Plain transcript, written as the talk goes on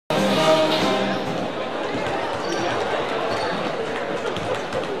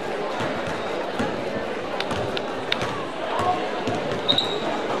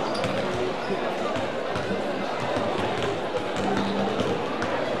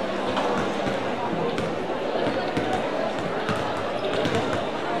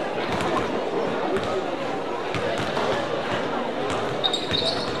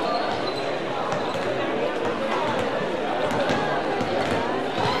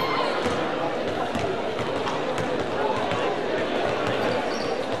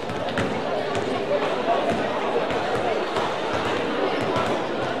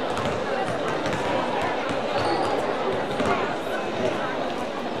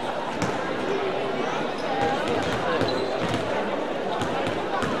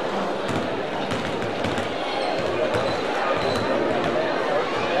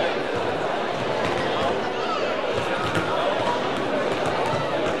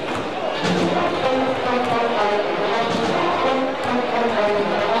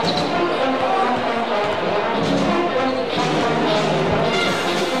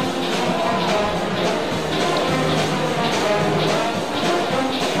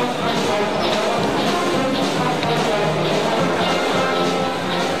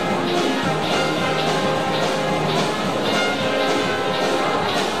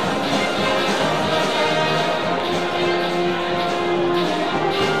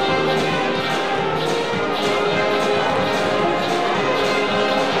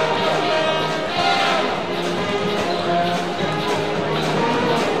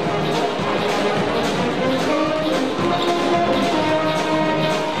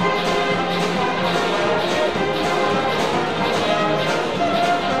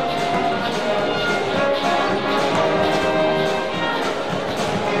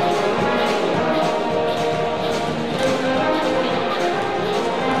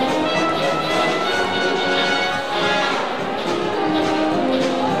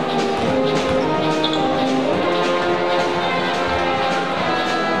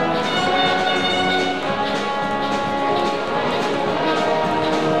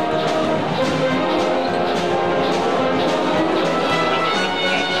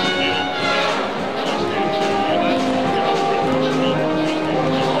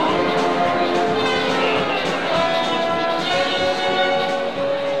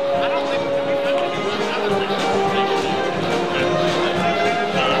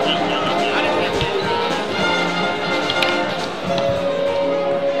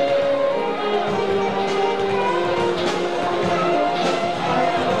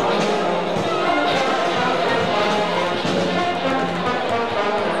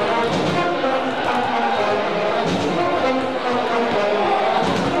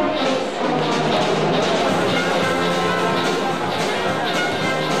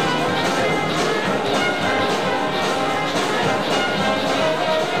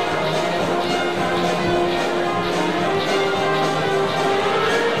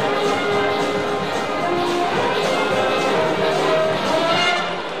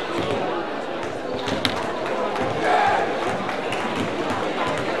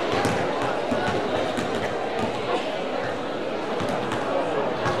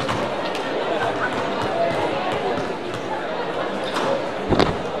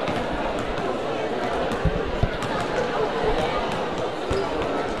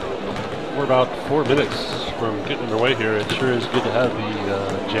about 4 minutes from getting underway here. It sure is good to have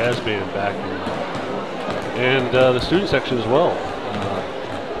the jazz band back and the student section as well.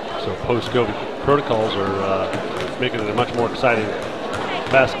 So post-COVID protocols are making it a much more exciting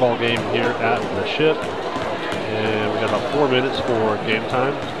basketball game here at the Ship. And we got about 4 minutes for game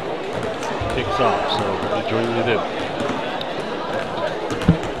time. Kicks off, so we'll be joining you then.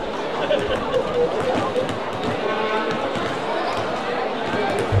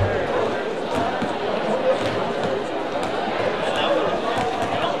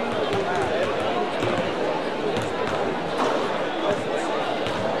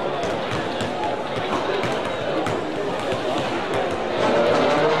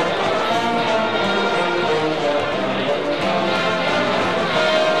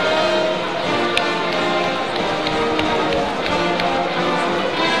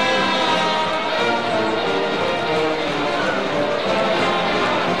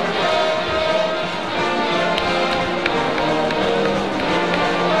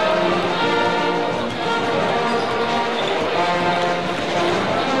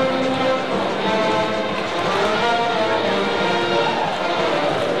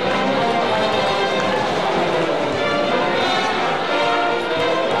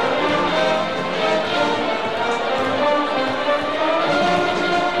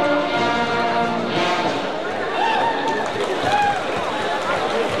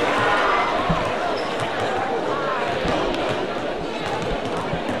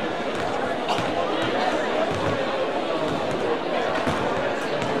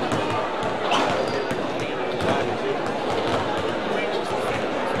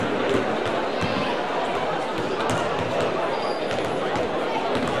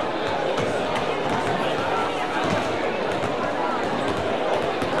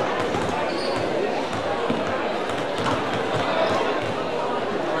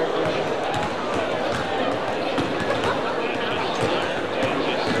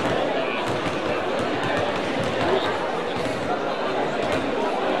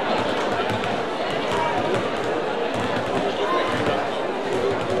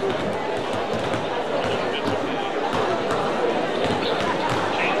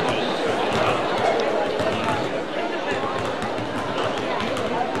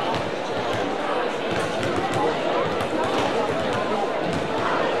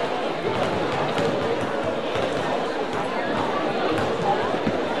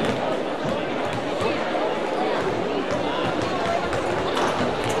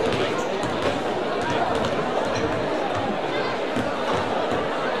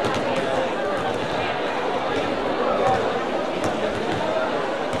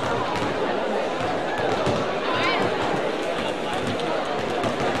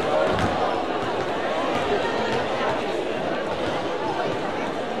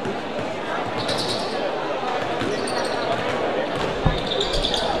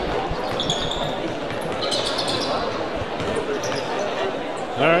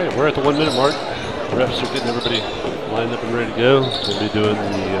 We're at the 1 minute mark. Refs are getting everybody lined up and ready to go. We'll be doing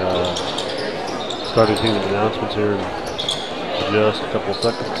the starting team announcements here in just a couple of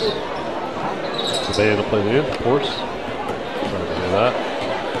seconds. The band will play the end, of course. Sorry to hear that.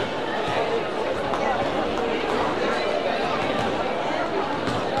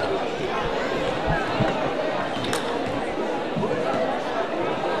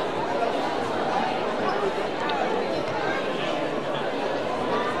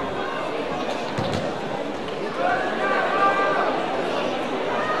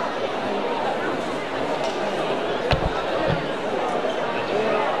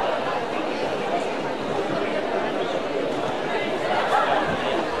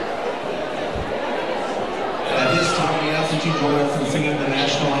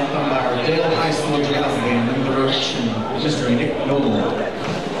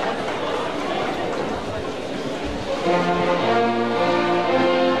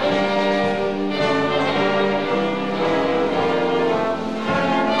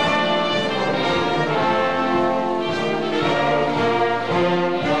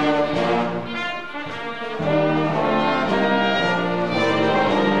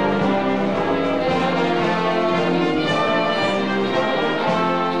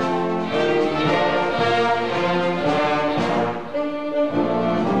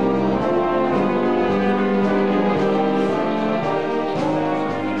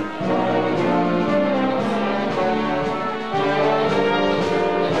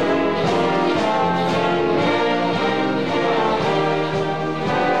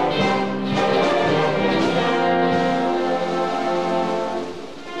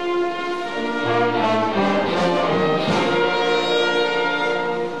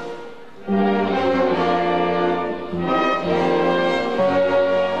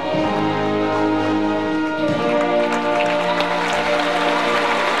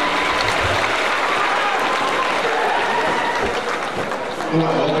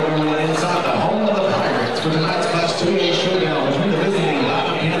 for tonight's Class 2A showdown between the visiting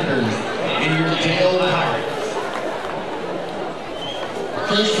Latta Panthers and your Dale Pirates.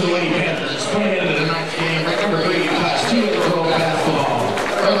 First for the Lady Panthers, coming into tonight's game, right number 3, Class 2A girls basketball.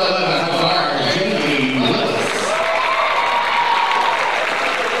 From 11, guard Jamie Willis.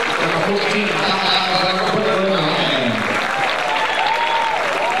 Number 14, guard Brooklyn Ryan.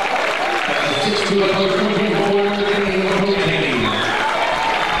 6'2", opposed 24, Jamie Willis.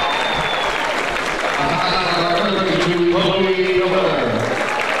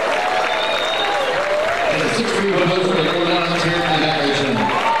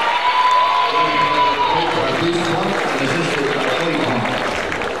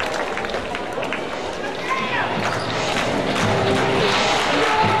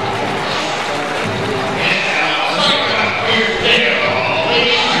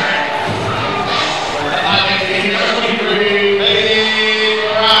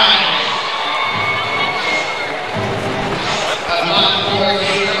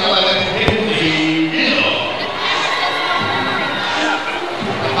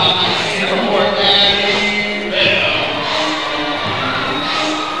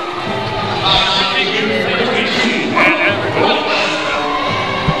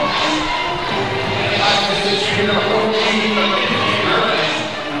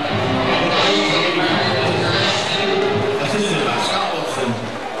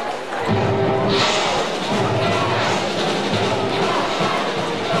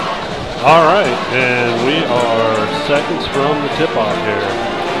 All right, and we are seconds from the tip-off here.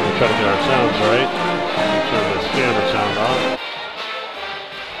 We'll try to get our sounds right. Turn the scanner sound on.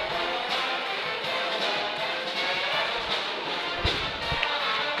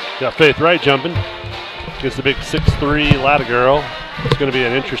 Got Faith Wright jumping against the big 6'3" Latta girl. It's going to be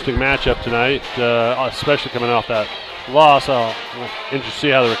an interesting matchup tonight, especially coming off that loss. I'll interested to see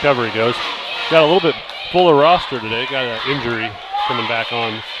how the recovery goes. Got a little bit fuller roster today. Got an injury coming back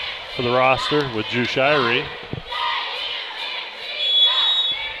on for the roster with Drew Shirey.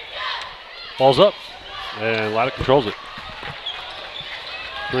 Ball's up, and Latta controls it.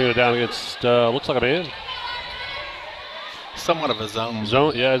 Bringing it down against, looks like a man. Somewhat of a zone.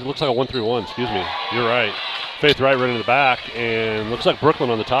 Zone, yeah, it looks like a 1-3-1, excuse me. You're right. Faith Wright running to the back, and looks like Brooklyn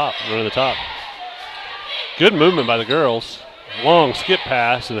on the top, running the top. Good movement by the girls. Long skip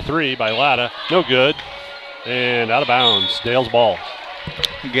pass and a 3 by Latta. No good, and out of bounds. Dale's ball.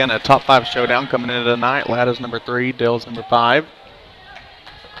 Again, a top 5 showdown coming into tonight. Latta's number 3, Dale's number 5.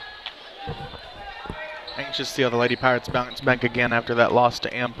 Anxious to see how the Lady Pirates bounce back again after that loss to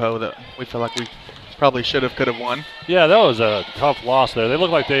Ampo that we feel like we probably could have won. Yeah, that was a tough loss there. They look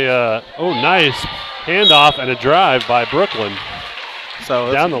like they, nice handoff and a drive by Brooklyn.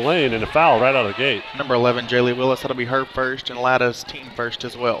 So down the lane and a foul right out of the gate. Number 11, Jaylee Willis, that'll be her first, and Latta's team first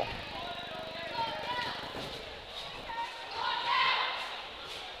as well.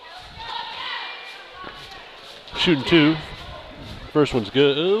 Shooting 2. First one's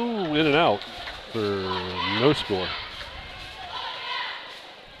good. Ooh, in and out for no score.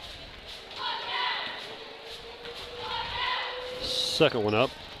 Second one up.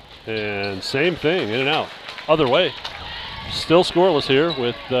 And same thing, in and out. Other way. Still scoreless here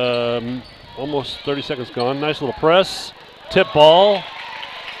with almost 30 seconds gone. Nice little press. Tip ball.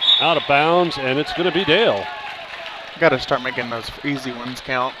 Out of bounds, and it's going to be Dale. Got to start making those easy ones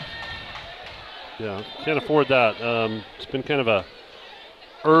count. Yeah, can't afford that. It's been kind of a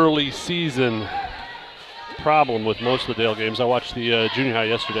early season problem with most of the Dale games. I watched the junior high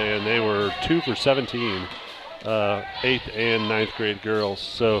yesterday, and they were 2 for 17, 8th and 9th grade girls.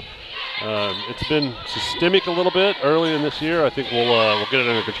 So it's been systemic a little bit early in this year. I think we'll get it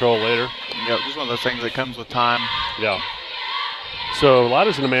under control later. Yeah, just one of those things that comes with time. Yeah. So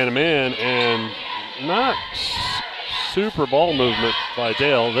Latta's in a man-to-man, and not super ball movement by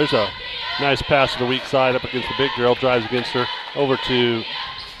Dale. There's a nice pass to the weak side up against the big girl, drives against her, over to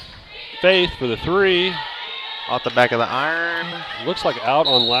Faith for the 3. Off the back of the iron. Looks like out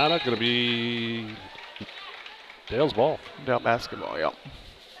on Latta, going to be Dale's ball. Dale basketball, yep.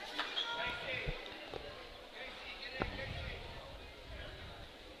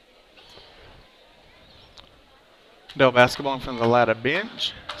 Dale basketball in front of the Latta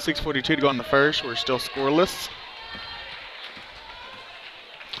bench. 6:42 to go in the first. We're still scoreless.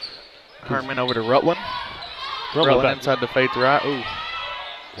 Herman over to Rutland. Rutland inside to Faith Wright. Ooh.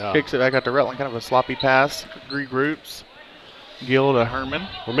 Yeah. Kicks it back out to Rutland. Kind of a sloppy pass. Regroups. Gill to Herman.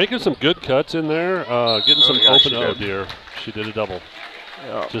 We're making some good cuts in there. Getting some open. Oh, dear. She did a double.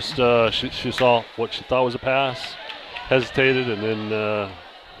 Yep. Just she saw what she thought was a pass, hesitated, and then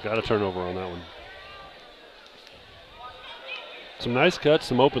got a turnover on that one. Some nice cuts,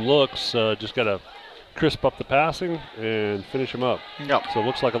 some open looks. Just got to crisp up the passing and finish him up. Yep. So it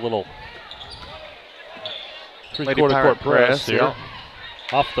looks like a little Lady three-quarter Pirate court press here. Yep.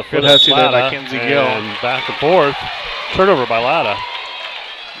 Off the foot Good of hustle there by Latta, Kenzie Gill. and back and forth. Turnover by Latta.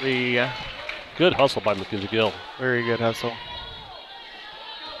 The Good hustle by Mackenzie Gill. very good hustle.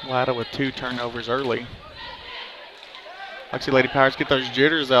 Latta with 2 turnovers early. Like I see Lady Pirates get those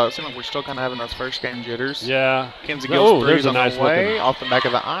jitters out. It seems like we're still kind of having those first game jitters. Yeah. Kenzie Oh, Gill's there's threes a on nice the way looking. off the back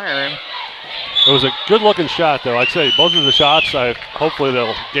of the iron. It was a good-looking shot, though. I'd say both of the shots, hopefully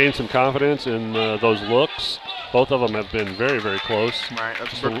they'll gain some confidence in those looks. Both of them have been very, very close. Right,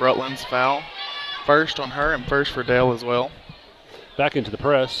 that's So- Brooke Rutland's foul. First on her and first for Dale as well. Back into the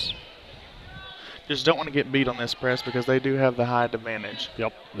press. Just don't want to get beat on this press because they do have the height advantage.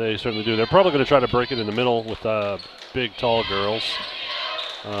 Yep, they certainly do. They're probably going to try to break it in the middle with big, tall girls.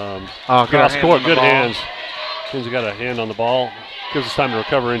 Cross court, good hands. Kenzie got a hand on the ball. Gives us time to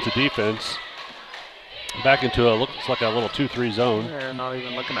recover into defense. Back into looks like a little 2-3 zone. They're not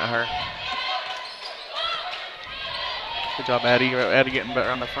even looking at her. Good job, Addie. Addie getting better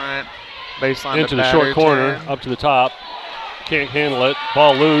on the front. Baseline Into to the batter short corner, 10. up to the top. Can't handle it.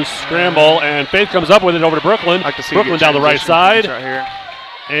 Ball loose, scramble, and Faith comes up with it over to Brooklyn. Like to see you Brooklyn get down the right transition side right here.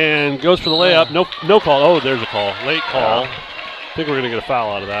 and goes for the layup. No call. Oh, there's a call. Late call. I think we're going to get a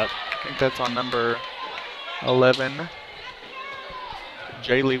foul out of that. I think that's on number 11,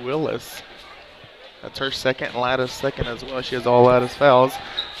 Jaylee Willis. That's her second and Latta's second as well. She has all Latta's fouls.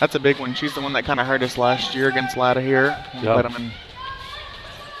 That's a big one. She's the one that kind of hurt us last year against Latta here. Yep. Let 'em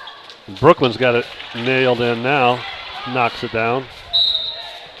in. Brooklyn's got it nailed in now. Knocks it down.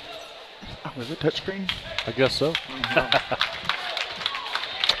 Oh, is it touchscreen? I guess so.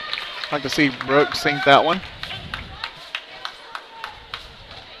 Like to see Brooke sink that one.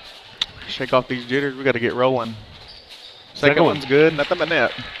 Shake off these jitters. We got to get rolling. Second one. one's good. Nothing but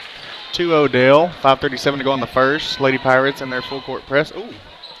net. 2-0 Dale. 5:37 to go on the first. Lady Pirates in their full court press. Ooh,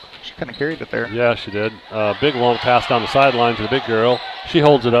 she kind of carried it there. Yeah, she did. Big long pass down the sideline to the big girl. She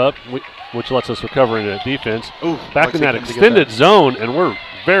holds it up, which lets us recover into defense. Ooh, Back in that extended zone, and we're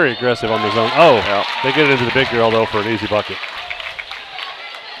very aggressive on the zone. Oh, Yeah. they get it into the big girl, though, for an easy bucket.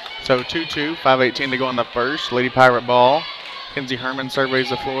 So 2-2, 5:18 to go on the first. Lady Pirate ball. Kenzie Herman surveys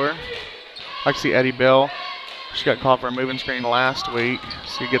the floor. I see Eddie Bell. She got called for a moving screen last week.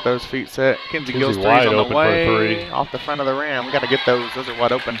 So you get those feet set. Kenzie Gill's threes wide on the open for a way. three. Off the front of the rim. We got to get those. Those are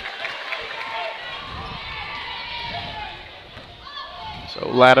wide open. So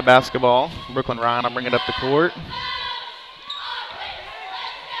Latta basketball. Brooklyn Ryan will bring it up the court.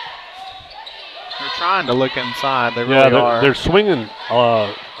 They're trying to look inside. They really are. They're swinging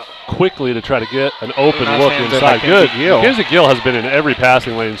quickly to try to get an open Nice look hands there inside. by Good. Kenzie Gill. Kenzie Gill has been in every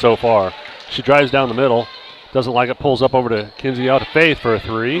passing lane so far. She drives down the middle, doesn't like it, pulls up over to Kenzie out to Faith for a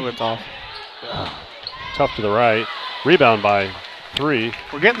three. Ooh, it's off. Tough to the right. Rebound by 3.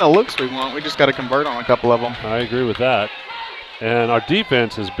 We're getting the looks we want. We just got to convert on a couple of them. I agree with that. And our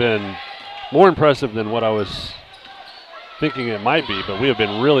defense has been more impressive than what I was thinking it might be, but we have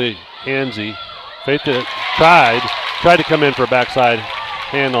been really handsy. Faith tried to come in for a backside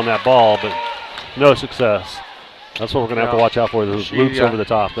hand on that ball, but no success. That's what we're going to have to watch out for, those loops over the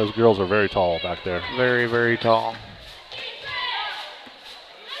top. Those girls are very tall back there. Very, very tall.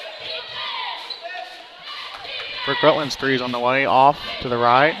 Brooke Rutland's three's on the way, off to the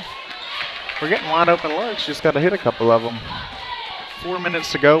right. We're getting wide open looks, just got to hit a couple of them. 4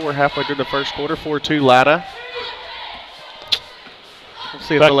 minutes to go, we're halfway through the first quarter, 4-2 Latta. We'll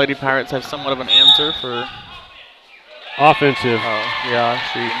see if the Lady Pirates have somewhat of an answer for offensive. Oh, yeah,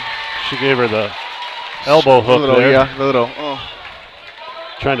 she gave her the elbow hook little, there. Yeah, the little,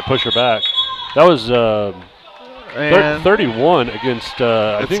 trying to push her back. That was 31 against,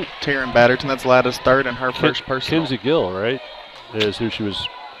 I think, Taryn Batterton. That's Latta's third and her first personal. Kenzie Gill, right, is who she was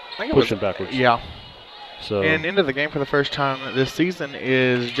pushing backwards. Yeah. So. And into the game for the first time this season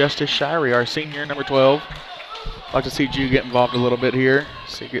is Justice Shirey, our senior, number 12. Like to see Jew get involved a little bit here.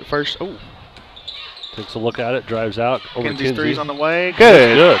 So you get first. Oh. Takes a look at it, drives out. Over Kenzie's Kenzie. three's on the way.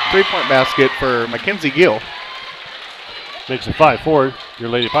 Good. Good. 3-point basket for Mackenzie Gill. Makes it 5-4. Your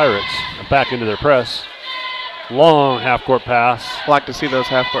Lady Pirates back into their press. Long half-court pass. Like to see those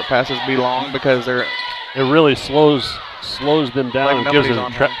half-court passes be long because they're. It really slows them down Like and gives them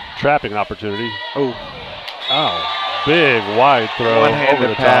nobody's on trapping opportunity. Oh. Ow. Big wide throw over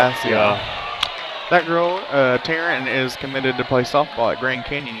the pass, top. Yeah. That girl, Taryn, is committed to play softball at Grand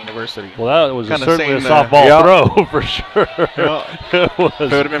Canyon University. Well, that was certainly a seen softball throw for sure. It was. If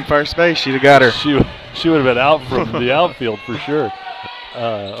it would have been first base, she'd have got her. She would have been out from the outfield for sure.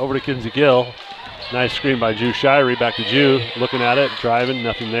 Over to Kenzie Gill. Nice screen by Jew Shirey. Back to Jew. Looking at it, driving,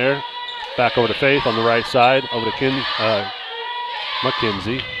 nothing there. Back over to Faith on the right side. Over to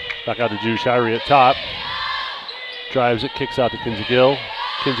McKenzie. Back out to Drew Shirey at top. Drives it, kicks out to Kinsey Gill.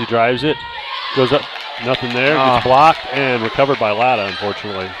 Kinsey drives it. Goes up, nothing there. Gets blocked and recovered by Latta,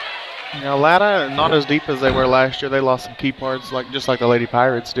 unfortunately. Yeah, Latta not as deep as they were last year. They lost some key parts, just like the Lady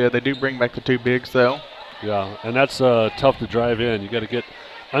Pirates did. They do bring back the two bigs, though. Yeah, and that's tough to drive in. You got to get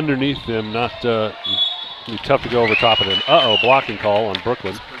underneath them, not be tough to go over top of them. Blocking call on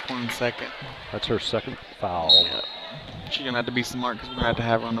Brooklyn. Brooklyn's second. That's her second foul. Yeah. She's going to have to be smart because we're going to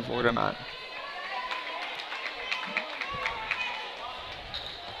have her on the floor tonight.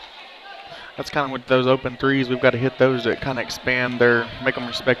 That's kind of with those open threes. We've got to hit those that kind of expand make them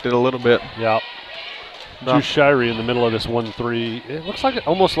respected a little bit. Yeah. Drew Shirey in the middle of this 1-3. It looks like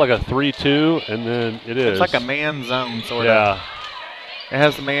almost like a 3-2, and then it is. It's like a man zone, sort of. Yeah. It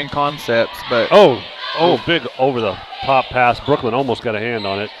has the man concepts, but. Big over the top pass. Brooklyn almost got a hand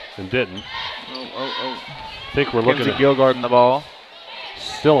on it and didn't. I think we're looking at Gill guarding the ball.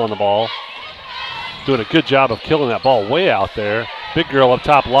 Still on the ball. Doing a good job of killing that ball way out there. Big girl up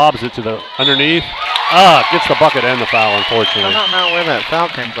top lobs it to the underneath. Gets the bucket and the foul, unfortunately. I don't know where that foul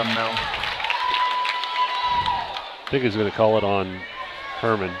came from, though. I think he's going to call it on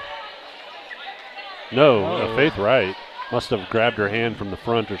Herman. No, Faith Wright must have grabbed her hand from the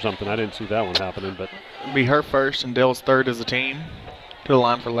front or something. I didn't see that one happening, but it'll be her first and Dale's third as a team. To the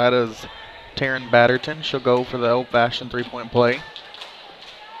line for Latta is Taryn Batterton. She'll go for the old-fashioned three-point play.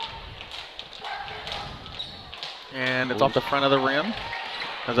 And it's off the front of the rim.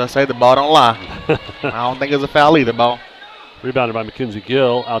 As I say, the ball don't lie. I don't think it's a foul either, ball. Rebounded by Mackenzie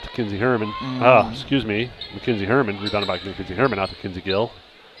Gill, out to Kinsey Herman. Mackenzie Herman, rebounded by Mackenzie Herman, out to Kinsey Gill.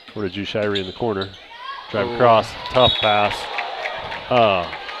 Over to Drew Shirey in the corner. Drive across, tough pass.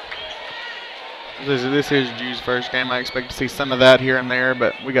 This is Drew's first game. I expect to see some of that here and there,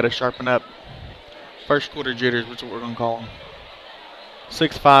 but we got to sharpen up. First quarter jitters, which is what we're going to call them.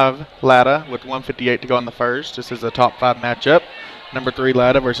 6'5" Latta with 1:58 to go in the first. This is a top 5 matchup. Number 3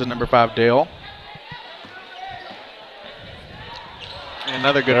 Latta versus number 5 Dale. And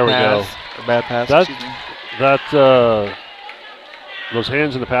another good pass. Or bad pass, excuse me. Those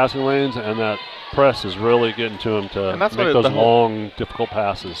hands in the passing lanes and that press is really getting to him to make those long, difficult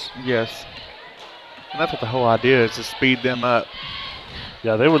passes. Yes. And that's what the whole idea is, to speed them up.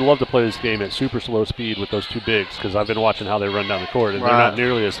 Yeah, they would love to play this game at super slow speed with those two bigs, because I've been watching how they run down the court, and they're not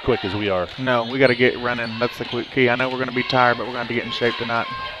nearly as quick as we are. No, we got to get running. That's the quick key. I know we're going to be tired, but we're going to get in shape tonight.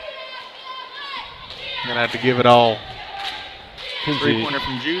 Going to have to give it all. Three-pointer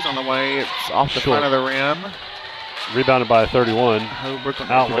from Jews on the way. It's off the front of the rim. Rebounded by 31. Brooklyn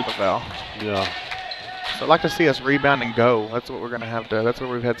outlet. The foul. Yeah. So I'd like to see us rebound and go. That's what we're going to have to. That's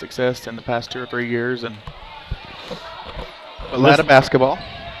where we've had success in the past 2 or 3 years. And Latta basketball.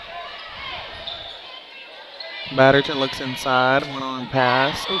 Batterton looks inside. One-on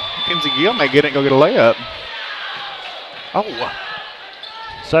pass. Kinsey Gill may get it and go get a layup.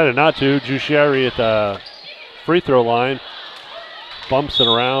 Decided not to. Drew Shirey at the free throw line. Bumps it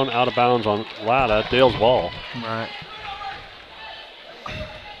around, out of bounds on Latta. Dale's ball. Right.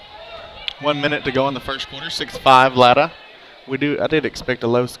 1 minute to go in the first quarter. 6-5 Latta. I did expect a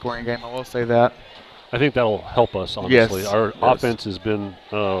low-scoring game. I will say that. I think that'll help us, honestly. Yes, Our offense has been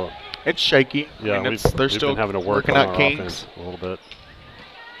it's shaky. Yeah, they're still been having to work working on out our kinks. offense a little bit.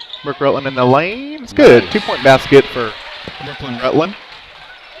 Brooke Rutland in the lane. It's good. Nice. 2-point basket for Brooklyn Rutland.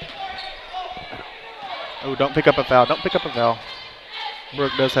 Oh, don't pick up a foul. Don't pick up a foul.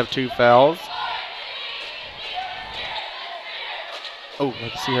 Brooke does have 2 fouls. Oh,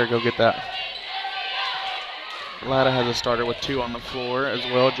 let's see her go get that. Latta has a starter with 2 on the floor as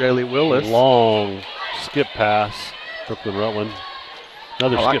well. Jaylee Willis. Long skip pass. Brooklyn Rutland.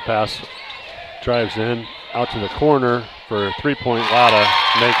 Another skip pass. Drives in. Out to the corner for a 3-point. Latta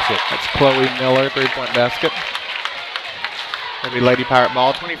makes it. That's Chloe Miller, 3-point basket. Maybe Lady Pirate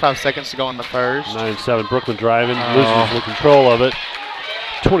ball. 25 seconds to go in the first. 9-7. Brooklyn driving. Loses the control of it.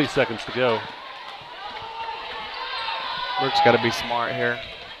 20 seconds to go. Brooke's got to be smart here.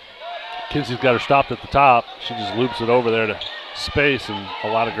 Kinsey's got her stopped at the top. She just loops it over there to space, and a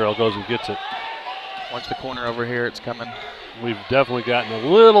lot of girl goes and gets it. Watch the corner over here. It's coming. We've definitely gotten a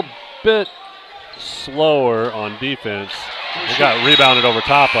little bit slower on defense. We got rebounded over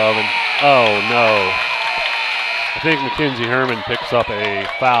top of, and oh no. I think Mackenzie Herman picks up a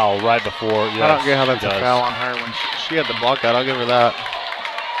foul right before. Yes, I don't get how that's a foul on her when she had the block out. I'll give her that.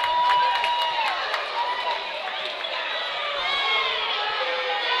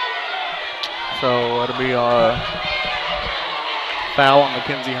 So it'll be a foul on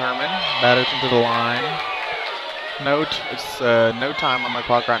Mackenzie Herman. Batterton to the line. It's no time on the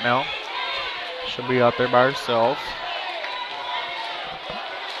clock right now. She'll be out there by herself.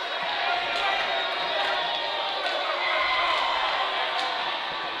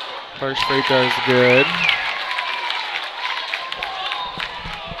 First free throw is good.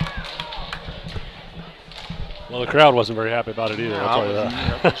 Well, the crowd wasn't very happy about it either, I'll tell you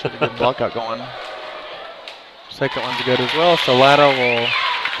that. Should have good block out going. Second one's good as well, so Latta will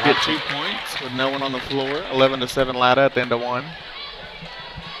get 2 points with no one on the floor. 11-7 Latta at the end of one.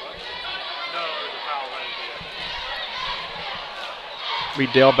 Be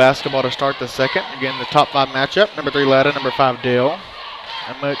Dale basketball to start the second. Again, the top 5 matchup. Number 3 Latta, number 5 Dale.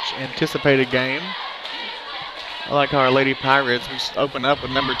 A much anticipated game. I like how our Lady Pirates, we just open up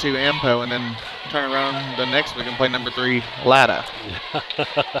with number 2 Ampo and then turn around the next week and play number 3 Latta.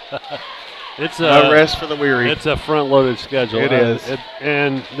 It's no rest for the weary. It's a front-loaded schedule. It is.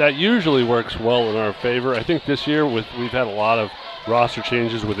 And that usually works well in our favor. I think this year we've had a lot of roster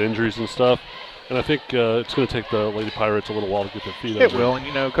changes with injuries and stuff. And I think it's going to take the Lady Pirates a little while to get their feet under. It will, and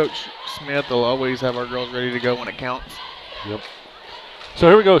you know, Coach Smith will always have our girls ready to go when it counts. Yep. So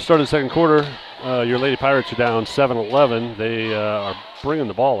here we go, start of the second quarter. Your Lady Pirates are down 7-11. They are bringing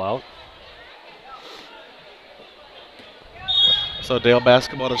the ball out. So Dale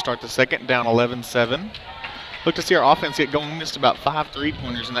basketball to start the second, down 11-7. Look to see our offense get going. We missed about 5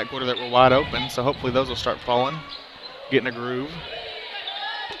 3-pointers in that quarter that were wide open, so hopefully those will start falling, getting a groove.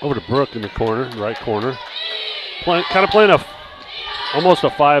 Over to Brooke in the corner, right corner. Kind of playing almost a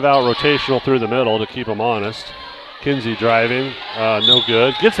 5-out rotational through the middle to keep them honest. Kinsey driving, no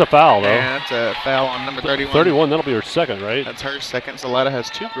good. Gets a foul, though. Yeah, that's a foul on number 31. 31, that'll be her second, right? That's her second. So Latta has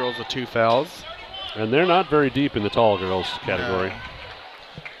 2 girls with 2 fouls. And they're not very deep in the tall girls category. No.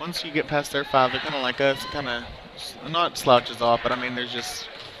 Once you get past their 5, they're kind of like us. Kind of not slouches off, but I mean, there's just,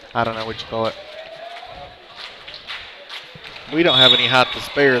 I don't know what you call it. We don't have any height to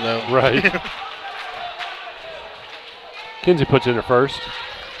spare, though. Right. Kinsey puts in her first.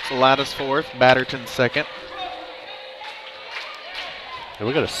 So Latta's fourth, Batterton's second. And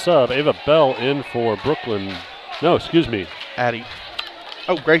we got a sub. Ava Bell in for Brooklyn. No, excuse me. Addie.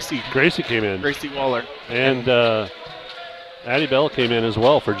 Oh, Gracie. Gracie came in. Gracie Waller. And Addie Bell came in as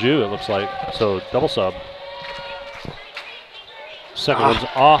well for Jew, it looks like. So double sub. Second one's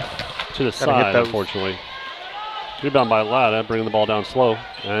off to the side, unfortunately. Rebound by Latta, bringing the ball down slow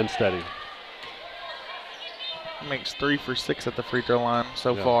and steady. Makes 3 for 6 at the free throw line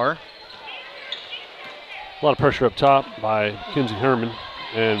so far. A lot of pressure up top by Kinsey Herman.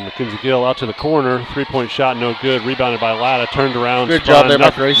 And Mackenzie Gill out to the corner. 3-point shot, no good. Rebounded by Latta. Turned around. Good job there by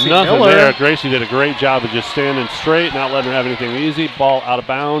Gracie Nothing Miller. there. Gracie did a great job of just standing straight, not letting her have anything easy. Ball out of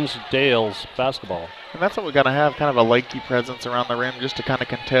bounds. Dale's basketball. And that's what we got to have, kind of a lanky presence around the rim just to kind of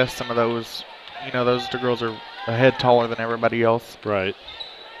contest some of those. You know, those 2 girls are a head taller than everybody else. Right.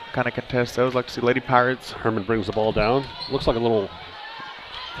 Kind of contest those. Like to see Lady Pirates. Herman brings the ball down. Looks like a little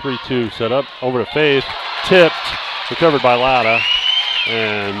 3-2 set up. Over to Faith. Tipped. Recovered by Latta.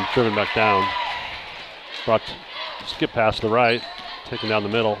 And driven back down. Brought skip pass to the right. Taken down the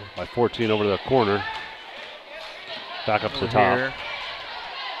middle by 14 over to the corner. Back up to the top. Here.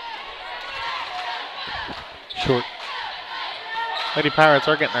 Short. Lady Pirates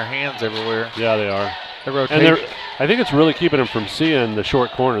are getting their hands everywhere. Yeah, they are. They're rotating. And I think it's really keeping them from seeing the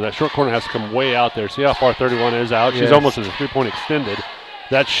short corner. That short corner has to come way out there. See how far 31 is out? Yes. She's almost at a 3-point extended.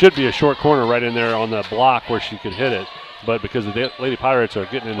 That should be a short corner right in there on the block where she could hit it. But because the Lady Pirates are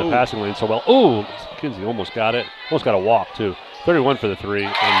getting in the passing lane so well. Ooh, Kinsey almost got it. Almost got a walk, too. 31 for the 3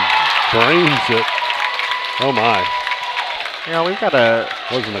 and drains it. Oh, my. Yeah, we've got to,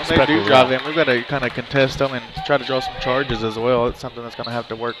 Wasn't when expecting they do drive that. in, we've got to kind of contest them and try to draw some charges as well. It's something that's going to have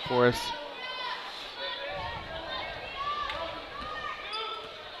to work for us.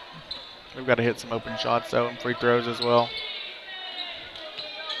 We've got to hit some open shots, though, and free throws as well.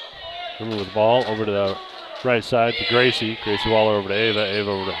 Herman with the ball over to the right side to Gracie. Gracie Waller over to Ava. Ava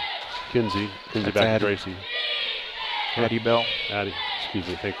over to Kinsey. Kinsey That's back Addie. to Gracie. Addie Bell. Addie, excuse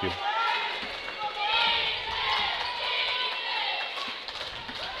me, thank you.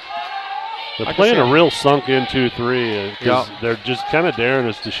 They're playing a real sunk-in 2-3 because they're just kind of daring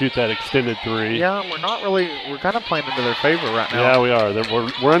us to shoot that extended 3. Yeah, we're kind of playing into their favor right now. Yeah, we are.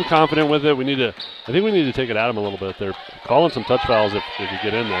 We're unconfident with it. I think we need to take it at them a little bit. They're calling some touch fouls if you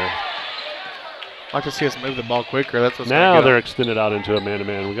get in there. I'd like to see us move the ball quicker. That's what's now they're extended out into a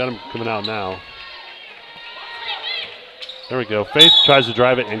man-to-man. We got them coming out now. There we go. Faith tries to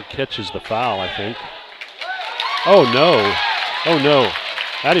drive it and catches the foul, I think. Oh, no. Oh, no.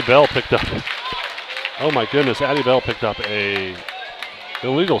 Addie Bell picked up. Oh, my goodness. Addie Bell picked up a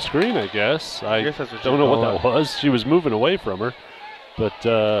illegal screen, I guess. I guess that's what don't know what that was. She was moving away from her. But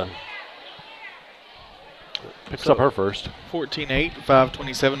Picks up her first. 14-8,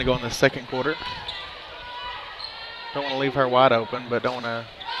 5:27 to go in the second quarter. Don't want to leave her wide open, but don't want to.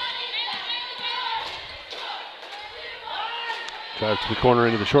 Drive to the corner,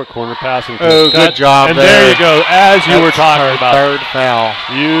 into the short corner, passing. Oh, good job and there. there you go, as you were talking about. Third foul.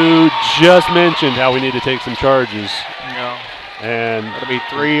 You just mentioned how we need to take some charges. Yeah. And that'll be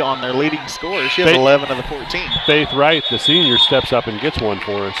 3 on their leading scorer. She has 11 of the 14. Faith Wright, the senior, steps up and gets one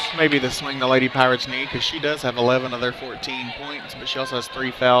for us. Maybe the swing the Lady Pirates need, because she does have 11 of their 14 points, but she also has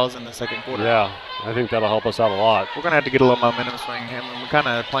 3 fouls in the second quarter. Yeah, I think that'll help us out a lot. We're going to have to get a little momentum swing. We're kind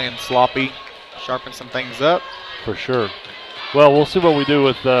of playing sloppy, sharpen some things up. For sure. Well, we'll see what we do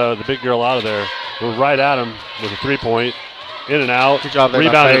with the big girl out of there. We're right at him with a 3-point. In and out. Good job there.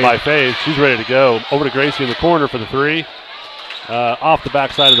 Rebounded by Faith. She's ready to go. Over to Gracie in the corner for the 3. Off the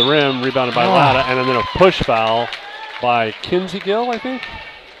backside of the rim. Rebounded by Latta. And then a push foul by Kinsey Gill, I think.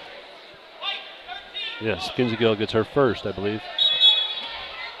 Yes, Kinsey Gill gets her first, I believe.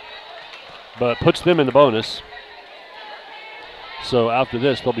 But puts them in the bonus. So after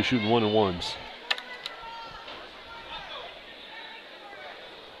this, they'll be shooting 1-and-1s.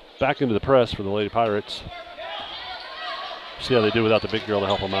 Back into the press for the Lady Pirates. See how they do without the big girl to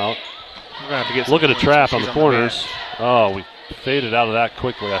help them out. We're gonna have to get look at a trap on the corners. Oh, we faded out of that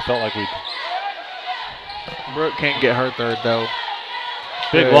quickly. I felt like we. Brooke can't get her third though.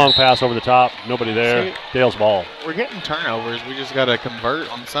 Big long pass over the top. Nobody there. See, Dale's ball. We're getting turnovers. We just got to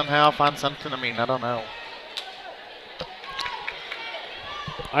convert on somehow, find something. I mean, I don't know.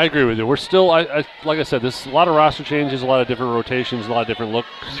 I agree with you. We're still, like I said, there's a lot of roster changes, a lot of different rotations, a lot of different looks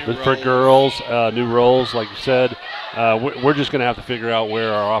for girls, new roles, like you said. We're just going to have to figure out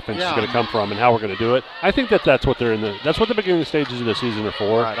where our offense is going to come from and how we're going to do it. I think that's what that's what the beginning stages of the season are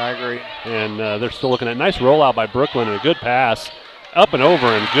for. Right, I agree. And they're still looking at nice rollout by Brooklyn and a good pass. Up and over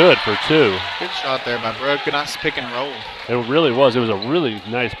and good for 2. Good shot there by Brooke. Good nice pick and roll. It really was. It was a really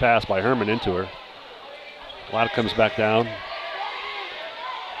nice pass by Herman into her. Latta comes back down.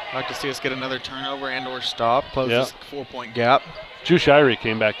 I'd like to see us get another turnover and or stop. Close this 4-point gap. Drew Shirey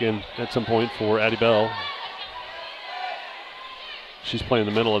came back in at some point for Addie Bell. She's playing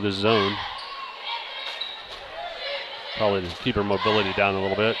in the middle of this zone. Probably to keep her mobility down a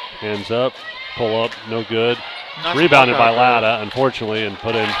little bit. Hands up, pull up, no good. Nice. Rebounded by Latta, unfortunately, and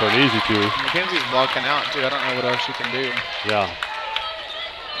put in for an easy 2. Mackenzie's blocking out, too. I don't know what else she can do. Yeah.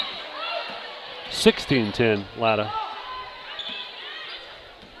 16-10, Latta.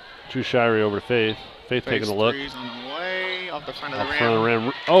 Drew Shirey over to Faith. Faith taking a look. On the way, off the front of the rim. Front of the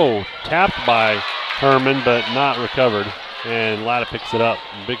rim. Oh, tapped by Herman, but not recovered. And Latta picks it up.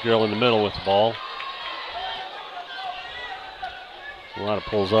 Big girl in the middle with the ball. Latta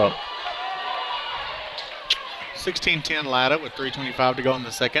pulls up. 16-10 Latta with 3:25 to go in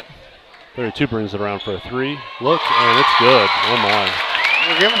the second. 32 brings it around for a 3. Look, and it's good. Oh, my.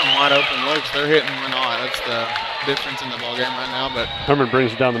 We're giving them wide open looks. They're hitting, we're not. That's the difference in the ball game right now. But Herman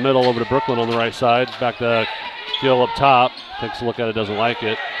brings it down the middle over to Brooklyn on the right side. Back to Gill up top. Takes a look at it, doesn't like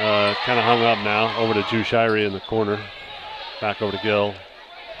it. Kind of hung up now. Over to Drew Shirey in the corner. Back over to Gill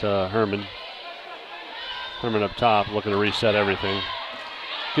to Herman. Herman up top, looking to reset everything.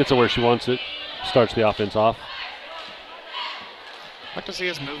 Gets it where she wants it. Starts the offense off. I'd like to see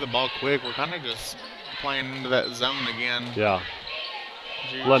us move the ball quick. We're kind of just playing into that zone again. Yeah.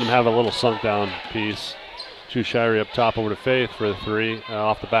 Let them have a little sunk down piece. Drew Shirey up top over to Faith for the 3.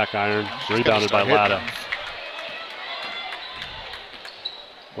 Off the back iron. Rebounded by Latta.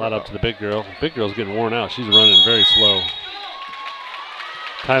 Latta up to the big girl. Big girl's getting worn out. She's running very slow.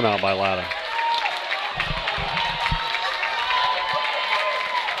 Timeout by Latta.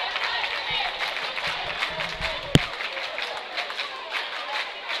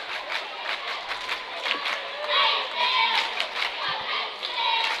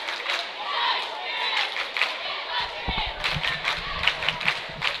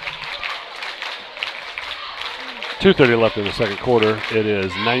 .230 left in the second quarter. It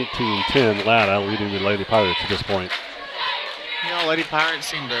is 19-10 Latta leading the Lady Pirates at this point. You know, Lady Pirates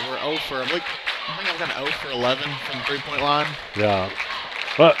seem to, we're 0 for, I think I've got 0 for 11 from the 3-point line. Yeah.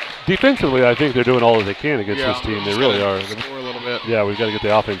 But defensively, I think they're doing all that they can against this team. They really are. Score a little bit. Yeah, we've got to get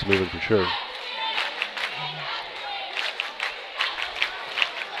the offense moving for sure.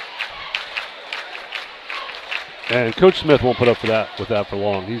 And Coach Smith won't put up with that for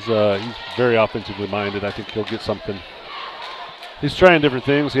long. He's very offensively minded. I think he'll get something. He's trying different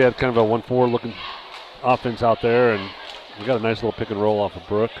things. He had kind of a 1-4 looking offense out there, and we got a nice little pick and roll off of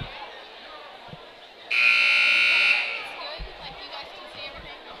Brooke.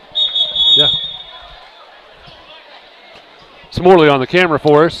 Yeah. It's Morley on the camera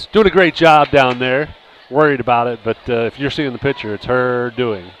for us, doing a great job down there. worried about it, but if you're seeing the picture, it's her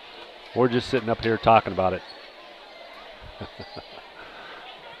doing. We're just sitting up here talking about it.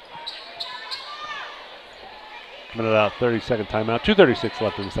 Minute out, 30-second timeout. 2:36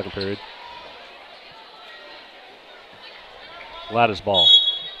 left in the second period. Latta's ball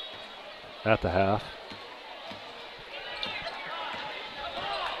at the half.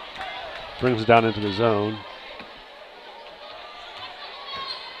 Brings it down into the zone.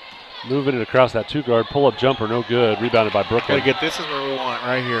 Moving it across that 2-guard. Pull-up jumper, no good. Rebounded by Brooklyn. Gotta get this is where we want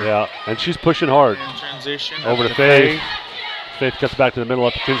right here. Yeah, and she's pushing hard. In transition. Over to Faith. Faith cuts back to the middle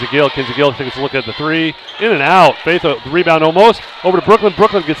up to Kinsey Gill. Kinsey Gill takes a look at the 3. In and out. Faith, the rebound almost. Over to Brooklyn.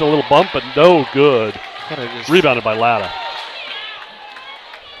 Brooklyn gets a little bump, but no good. Rebounded by Latta.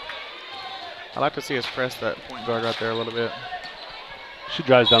 I like to see us press that point guard right there a little bit. She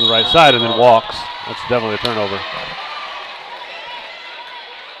drives down the right side and then walks. That's definitely a turnover.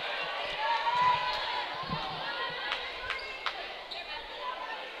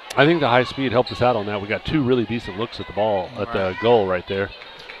 I think the high speed helped us out on that. We got 2 really decent looks at the ball, at the goal right there.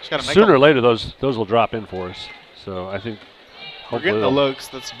 Sooner or later, those will drop in for us. So I think we're getting the looks.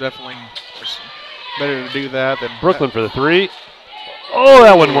 That's definitely better to do that than Brooklyn for the 3. Oh,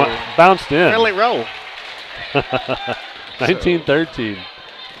 that one bounced in. Friendly roll. 19-13.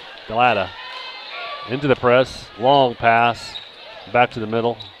 Latta into the press, long pass, back to the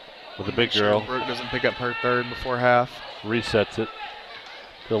middle with the big girl. Brooke doesn't pick up her 3rd before half. Resets it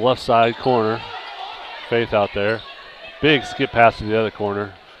to the left side corner. Faith out there. Big skip pass to the other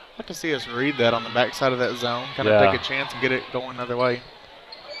corner. I'd like to see us read that on the back side of that zone, kind of take a chance and get it going another way.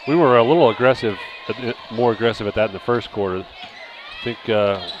 We were a little aggressive, more aggressive at that in the first quarter. I think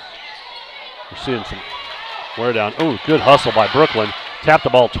we're seeing some wear down. Oh, good hustle by Brooklyn. Tapped the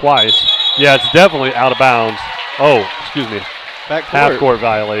ball twice. Yeah, it's definitely out of bounds. Oh, excuse me. Half court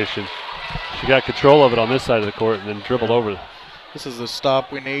violation. She got control of it on this side of the court and then dribbled over. This is the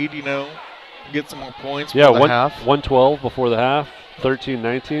stop we need, get some more points before the half. 112 before the half.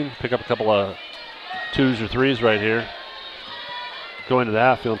 13-19. Pick up a couple of 2s or 3s right here. Going to the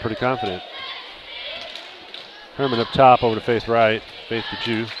half feeling pretty confident. Herman up top over to Faith Wright. Faith to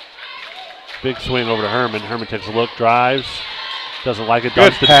Jew. Big swing over to Herman. Herman takes a look, drives. Doesn't like it.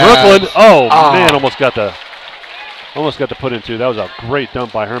 Dumps to Brooklyn. Oh, man, almost got the put into. That was a great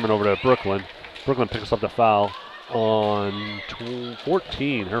dump by Herman over to Brooklyn. Brooklyn picks up the foul on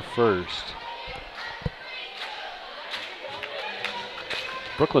 14, her first.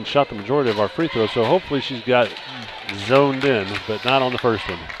 Brooklyn shot the majority of our free throws, so hopefully she's got zoned in, but not on the first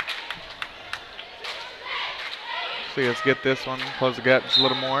one. See, let's get this one, close the gap just a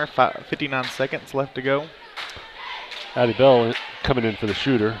little more. 59 seconds left to go. Addie Bell coming in for the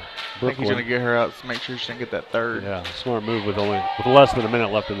shooter. Brooklyn. I think he's going to get her out to make sure she can get that 3rd. Yeah, smart move with less than a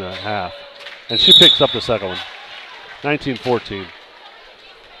minute left in the half. And she picks up the second one. 19-14.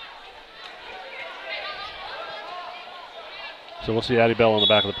 So we'll see Addie Bell on the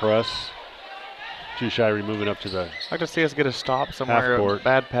back of the press. Ju Shirey moving up to the I'd like to see us get a stop somewhere.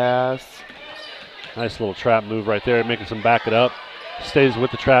 Bad pass. Nice little trap move right there, making some back it up. Stays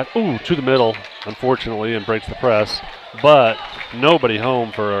with the trap. Ooh, to the middle, unfortunately, and breaks the press. But nobody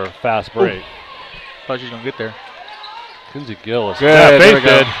home for a fast break. Thought she was going to get there. Kinsey Gill. Good. Faith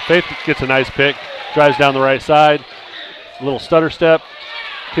did. Faith gets a nice pick. Drives down the right side. A little stutter step.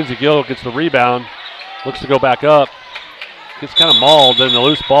 Kinsey Gill gets the rebound. Looks to go back up. Gets kind of mauled in the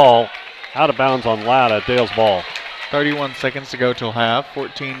loose ball. Out of bounds on Latta. Dale's ball. 31 seconds to go till half.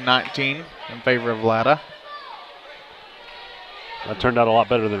 14-19 in favor of Latta. That turned out a lot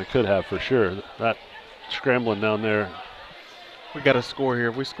better than it could have for sure. That scrambling down there. We got to score here.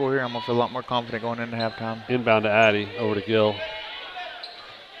 If we score here, I'm going to feel a lot more confident going into halftime. Inbound to Addie. Over to Gill.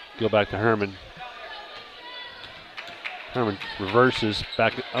 Gill back to Herman. Herman reverses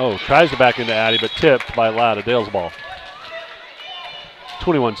back. Oh, tries to back into Addie, but tipped by Latta. Dale's ball.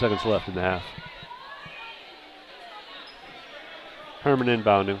 21 seconds left in the half. Herman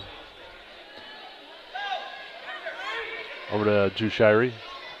inbounding. Over to Ju Shirey.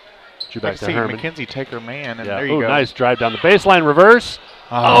 Ju back to Herman. McKenzie take her man, and there you go. Nice drive down the baseline, reverse.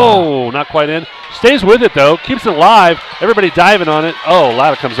 Oh, not quite in. Stays with it, though. Keeps it alive. Everybody diving on it. Oh,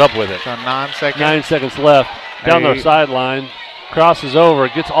 Latta comes up with it. So 9 seconds. 9 seconds left. Down the sideline. Crosses over.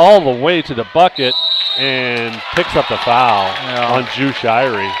 Gets all the way to the bucket and picks up the foul on Ju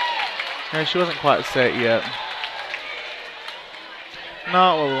Shirey. Yeah, she wasn't quite set yet.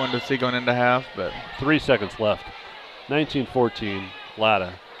 Not what we wanted to see going into half, but 3 seconds left. 19-14,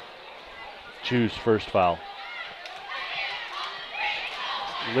 Latta. Ju's first foul.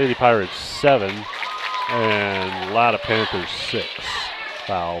 Lady Pirates 7 and Latta Panthers 6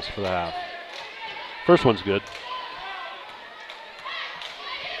 fouls for the half. First one's good.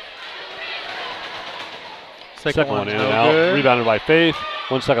 Second one in and out. Good. Rebounded by Faith.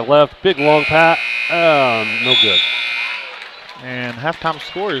 1 second left. Big long pat. No good. And halftime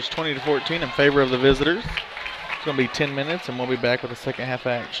score is 20-14 in favor of the visitors. It's going to be 10 minutes, and we'll be back with the second half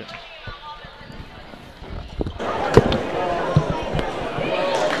action.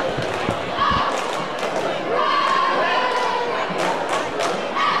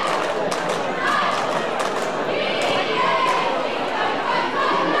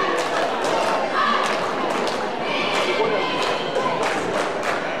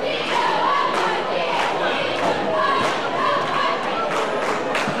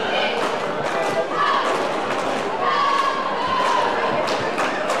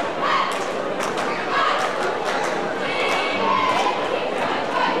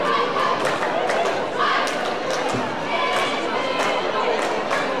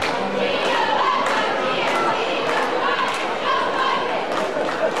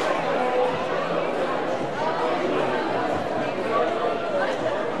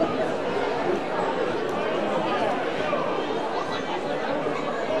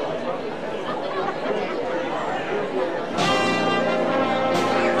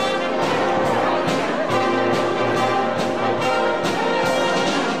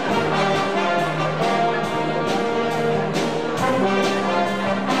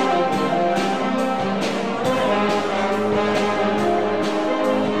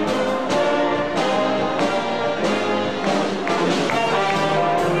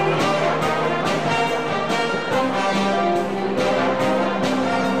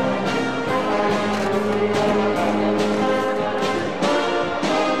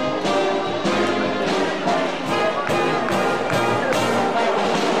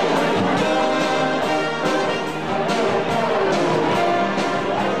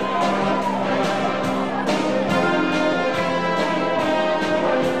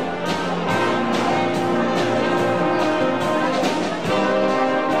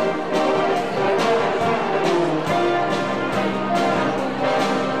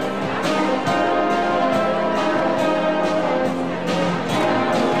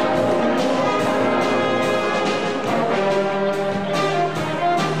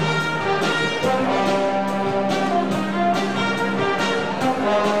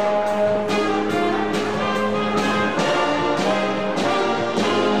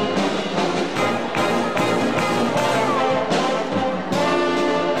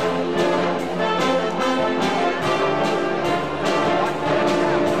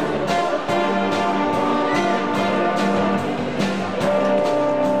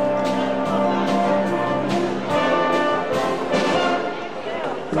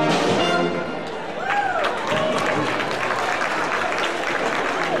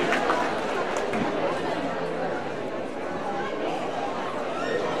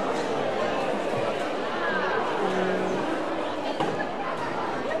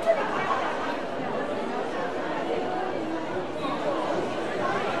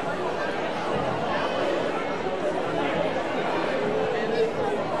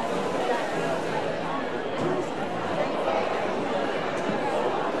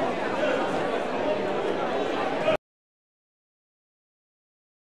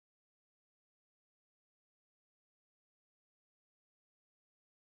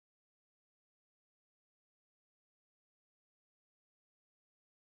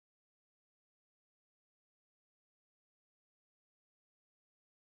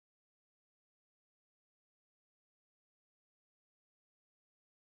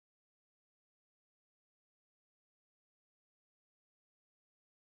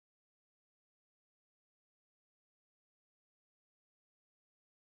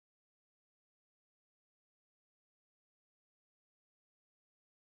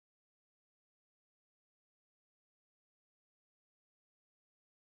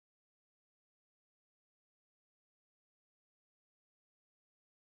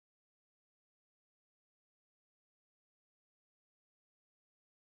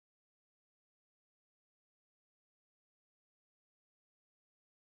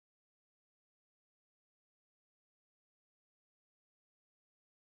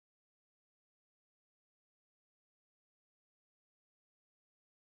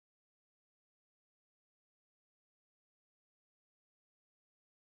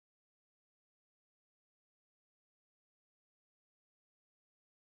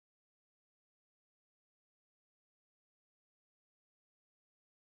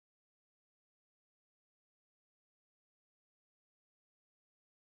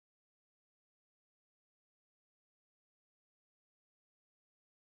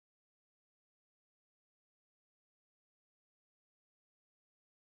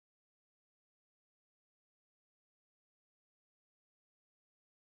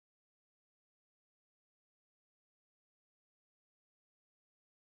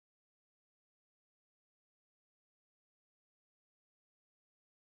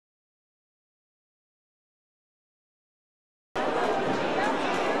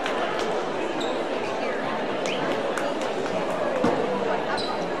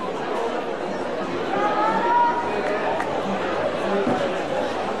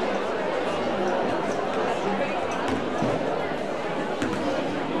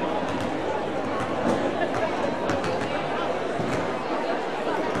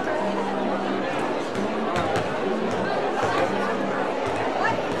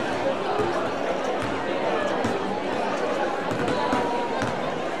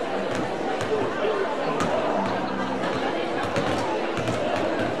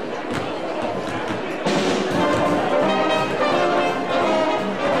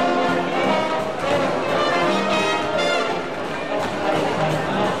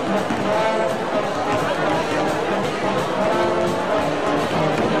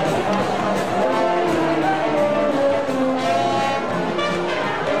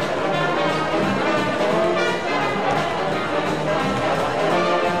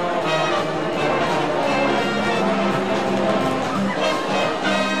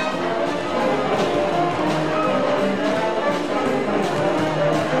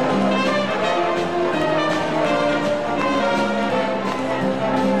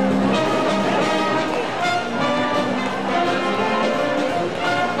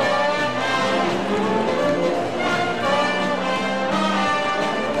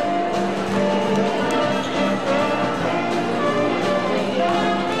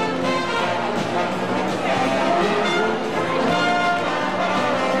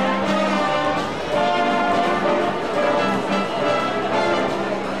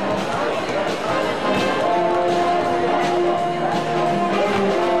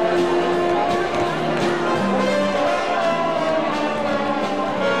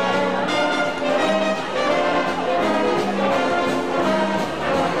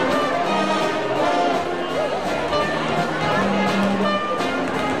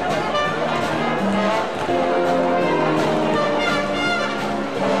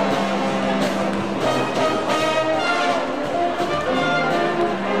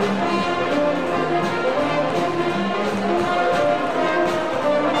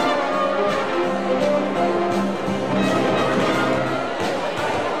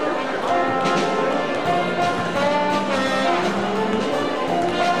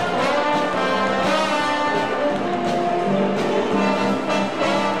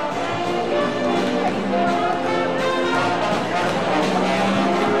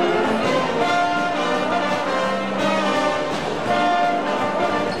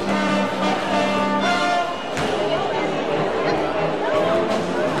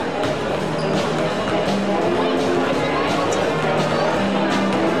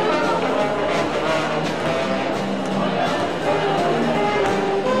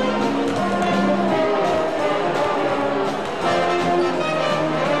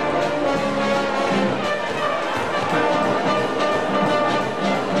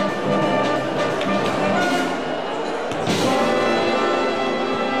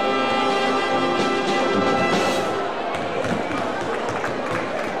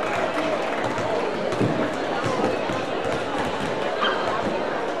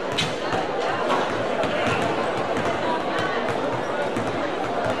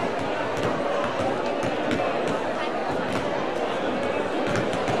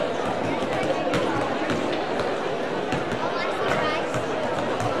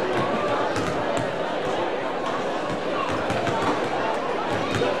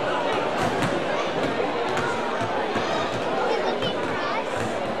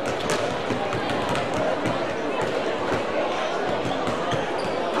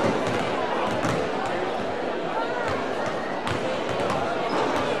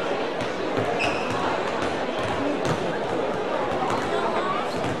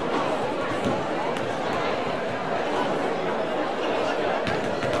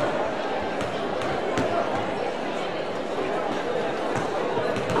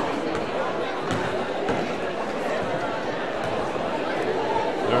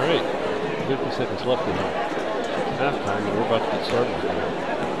 All right, 50 seconds left in halftime, and we're about to get started again.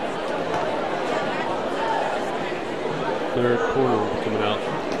 Third quarter will be coming out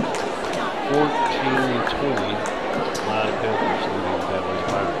 14-20. Latta Panthers leading the Bad Boys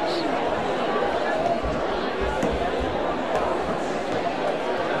Pirates.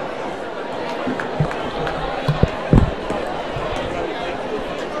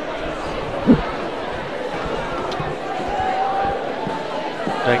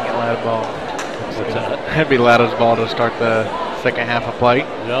 Dang it, Latta ball. What's that? That'd be Latta's ball to start the second half of play.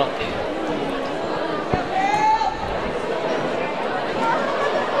 Yep.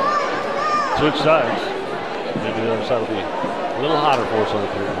 Switch sides. Maybe the other side will be a little hotter for us on the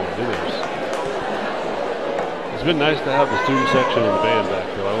third quarter. Who knows? It's been nice to have the student section and the band back,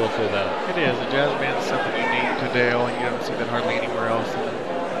 though. I will say that. It is. The jazz band is something unique to Dale, and you don't see that hardly anywhere else in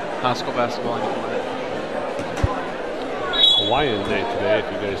high school basketball anymore. Hawaiian Day today. If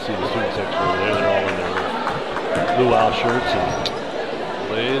you guys see the student section over there, they're all in their luau shirts and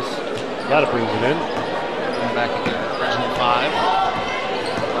blaze. Latta brings it in. And back again, original 5.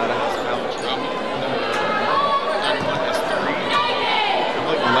 Latta has foul trouble. 31 has 3. I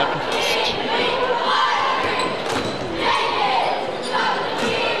believe 11 has 2.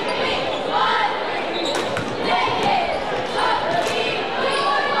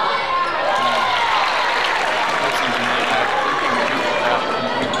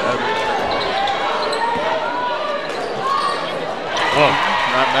 Oh,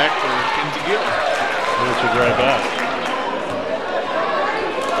 Right back for Kinsey Gill. there's your drive back.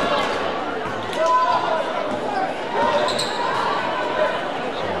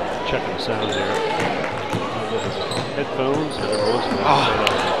 So, checking the sound here. Headphones.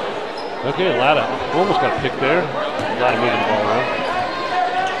 Okay, Latta almost got a pick there. Latta moving the ball around.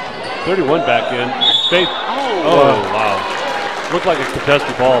 31 back in. Faith. Oh, wow. Looked like a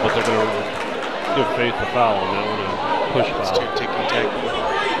contested ball, but they're going to give Faith the foul on that one. Push It's foul. too ticky-tacky.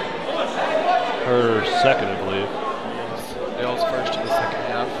 Her second, I believe. Dale's first in the second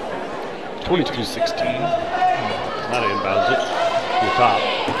half. 22-16. Latta inbounds it to the top.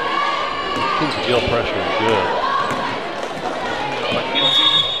 Kinsey Gill pressure is good.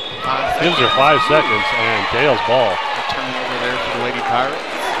 Gives her 5 seconds, and Dale's ball. A turnover there for the Lady Pirates.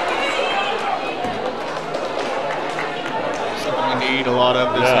 Something we need a lot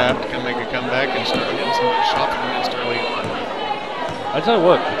of this half to come make a comeback and start getting some shots against early on. I tell you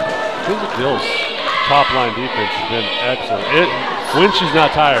what, Kinsey Gill's top line defense has been excellent. When she's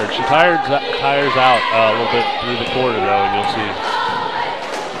not tired, she tires out a little bit through the quarter though, and you'll see.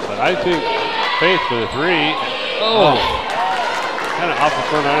 But I think Faith for the 3. Oh, kind of off the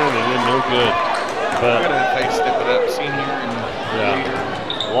front iron and then no good. But Look at that face step it up, senior and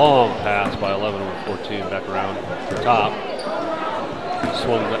leader. long pass by 11 over 14 back around the top.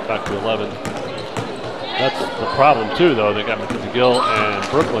 Swung that back to 11. That's the problem too, though. They got Mackenzie Gill and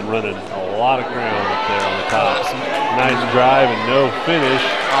Brooklyn running a lot of ground up there on the top. Nice drive and no finish.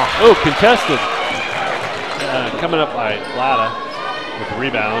 Oh, contested. Coming up by Latta with the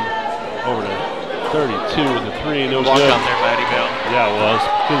rebound over to 32 with the 3. No Walk good. on there, Maddie Bell. Yeah, it was.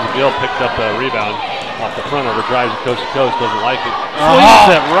 Kinsey Gill picked up the rebound off the front of her, drives it coast to coast, doesn't like it.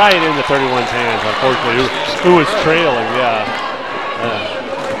 Swings it right into 31's hands, unfortunately, who was trailing, yeah.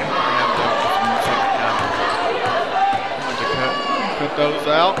 Cut those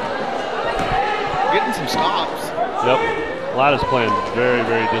out. Getting some stops. Yep. Latta's playing very,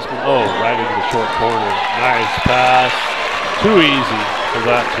 very disciplined. Oh, right into the short corner. Nice pass. Too easy for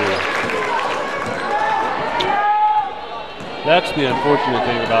that too. That's the unfortunate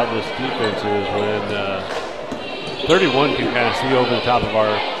thing about this defense is when 31 can kind of see over the top of our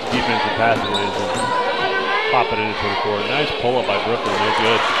defensive passing lanes and pop it into 24. Nice pull-up by Brooklyn. No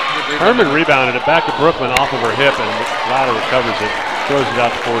good. Herman rebounded it back to Brooklyn off of her hip, and Latta recovers it. Throws it out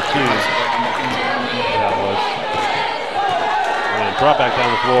to 14. Yeah, it was. And brought back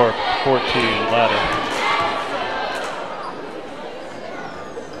down the floor. 14, Latta.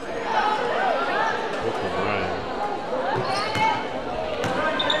 Brooklyn Ryan.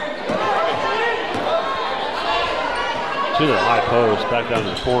 To the high post, back down to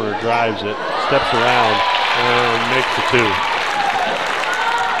the corner, drives it, steps around, and makes the 2.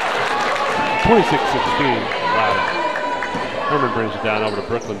 26-16, Latta. Herman brings it down over to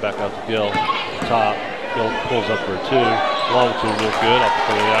Brooklyn, back out to Gill. Top, Gill pulls up for a 2. Long 2, no good. Off the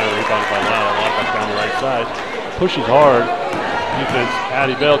front of the iron, rebounded by Latta. Latta back down the right side. Pushes hard. Defense,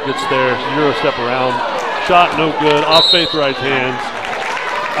 Addie Bell gets there. Euro step around. Shot, no good. Off Faith Wright's hands.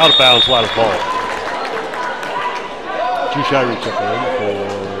 Out of bounds, Latta's ball. Drew Shirey checking in for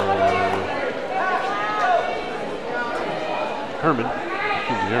Herman.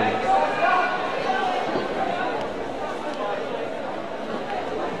 Kinsey Herman.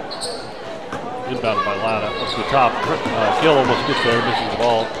 Inbounded by Latta. Up to the top. Gill almost gets there, misses the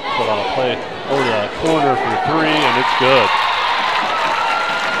ball. So on a play over the corner for 3, and it's good.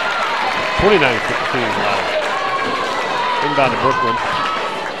 29-15 Latta. Inbound to Brooklyn.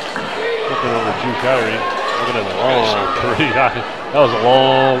 Looking over Drew Kyrie. Looking at a long 3. That was a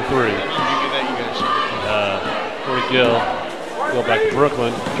long 3. Gill. Gill back to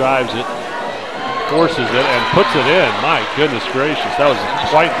Brooklyn. Drives it. Forces it and puts it in. My goodness gracious. That was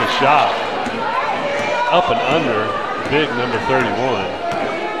quite the shot. Up and under. Big number 31.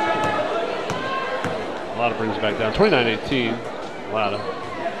 Latta brings it back down. 29-18. Latta.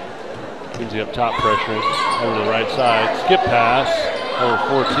 Kinsey up top pressuring. Over to the right side. Skip pass. Over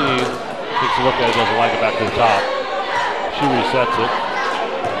 14. Takes a look at it. Doesn't like it back to the top. She resets it.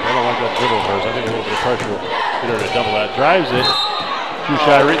 I don't like that dribble of hers. I think a little bit of pressure will get her to double that. Drives it.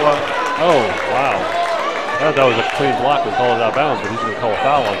 Shari. Oh, wow. I thought that was a clean block and called it out of bounds, but he's going to call a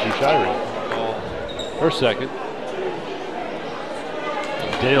foul on Shari. Her second.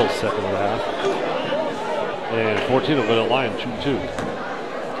 Dale's second and a half. And 14 will go to the line, shooting 2.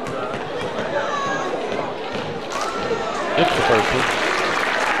 Hits the first one.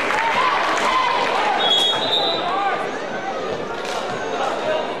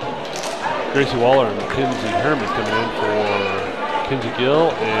 Gracie Waller and Kinsey Herman coming in for Kinsey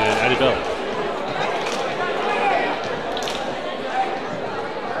Gill and Addie Bell.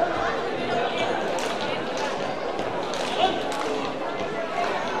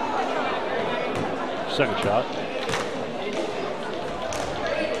 Second shot.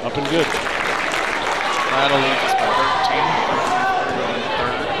 Up and good. That'll lead us by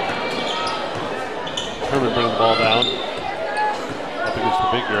 13. Herman bringing the ball down. Up against the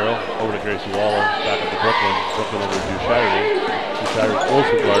big girl. Over to Gracie Waller. Back up to Brooklyn. Brooklyn over to Shari. Shari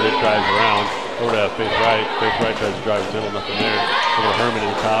closely guarded. Drives around. Over to Faith Wright. Faith Wright tries to drive the middle. Nothing there. Over to Herman in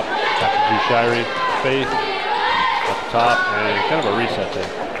the top. Back to Shari. Faith at the top. And kind of a reset there.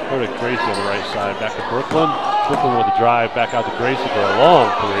 Over to Gracie on the right side. Back to Brooklyn. Brooklyn with the drive. Back out to Gracie for a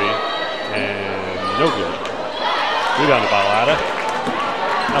long 3. And no good. Rebounded by Latta.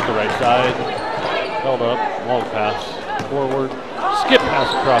 Out the right side. Held up. Long pass. Forward. Skip pass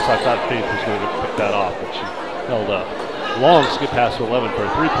across. I thought Faith was going to pick that off, but she held up. Long skip pass to 11 for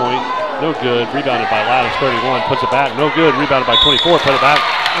a 3-point. No good. Rebounded by Lattis, 31. Puts it back. No good. Rebounded by 24. Put it back.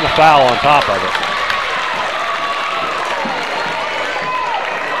 And a foul on top of it.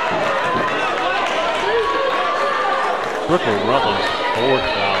 Brooklyn Rutland's 4th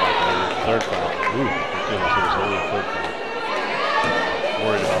foul, I believe. 3rd foul. Ooh, goodness, it was only a 3rd foul.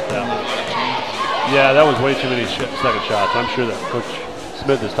 Worried about that one. Yeah, that was way too many second shots. I'm sure that Coach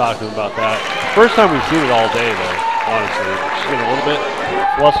Smith is talking about that. First time we've seen it all day, though, honestly. She's getting a little bit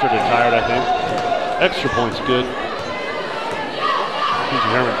flustered and tired, I think. Extra point's good. Kinsey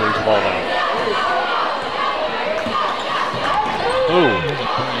Herman brings the ball down. Ooh,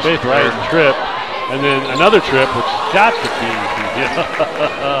 Faith Wright tripped. And then another trip, which got to be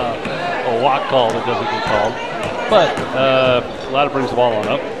a walk call that doesn't get called. But Latta brings the ball on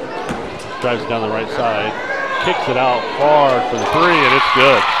up. Drives it down the right side. Kicks it out far for the 3, and it's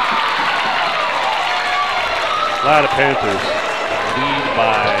good. Latta Panthers lead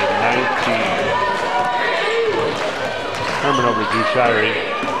by 19. Herman over to Shari.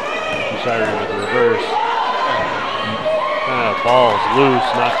 Shari with the reverse. Ball's loose,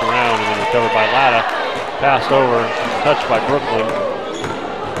 knocked around, and then recovered by Latta. Passed over, touched by Brooklyn.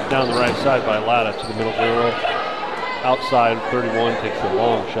 Down the right side by Latta to the middle girl. Outside, 31 takes a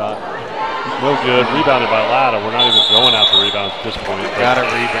long shot. No good. Rebounded by Latta. We're not even going out for rebounds at this point. Got a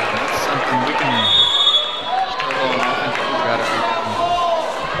rebound. That's something we can struggle on offense. We got a rebound.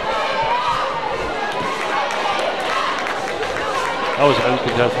 That was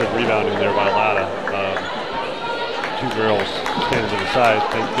uncontested rebounding there by Latta. 2 girls standing to the side.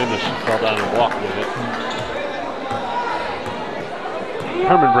 Thank goodness she fell down and walked with it.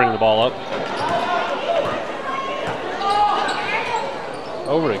 Herman bringing the ball up.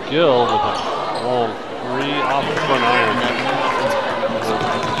 Over to Gill with a long 3 off the front iron.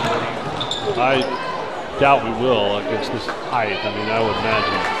 I doubt we will against this height. I mean, I would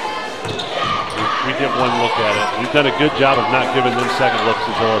imagine we get one look at it. We've done a good job of not giving them second looks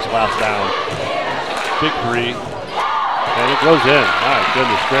until this last down. Big 3. And it goes in. My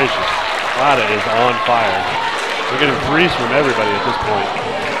goodness gracious. Latta is on fire. We're getting 3s from everybody at this point.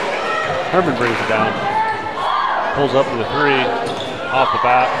 Herman brings it down. Pulls up for the 3. Off the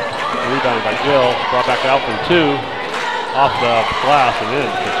bat. Rebounded by Gill. Brought back out for the 2. Off the glass and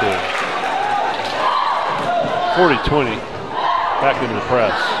in for 2. 40-20. Back into the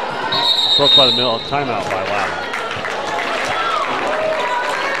press. Broke by the middle. Timeout by Latta.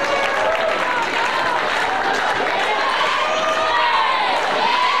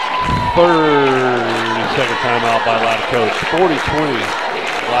 Second timeout by Latta coach. 40-20.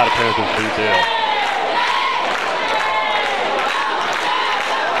 Latta Panthers beat Dale.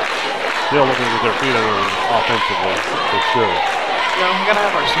 Still looking to get their feet under them offensively, for sure. Yeah, we got to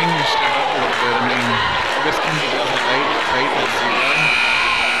have our seniors step up a little bit. I mean, I guess Kenzie does have 8, Faith has 0,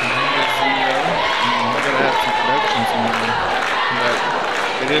 and Henry has 0. I mean, we got to have some production somewhere. But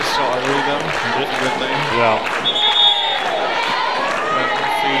it is still early, though. It's a good thing. Yeah. But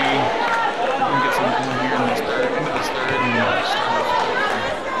we'll see. We can get something here in this third, into this third, and start with the fourth.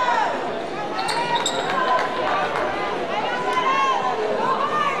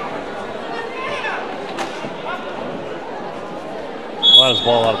 Latta's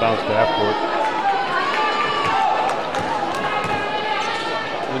ball out of bounds to half court.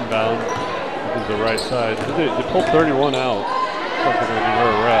 Inbound. This is the right side. They pulled 31 out. Looks like they're going to give her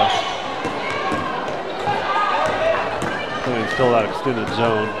a rest. Playing still that extended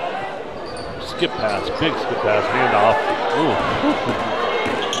zone. Skip pass, big skip pass, handoff. Ooh.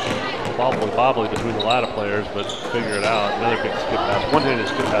 Bobbly between the Latta players, but figure it out. Another big skip pass. One-handed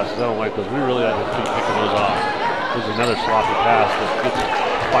skip passes. I don't like those. We really have to keep picking those off. There's another sloppy pass that gets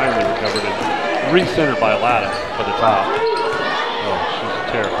finally recovered and re-centered by Latta for the top. Oh,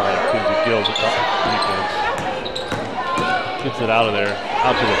 she's terrified of Kenzie Gill's defense. Gets it out of there,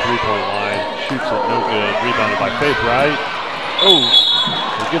 out to the three-point line. Shoots it, no good. Rebounded by Faith Wright. Oh,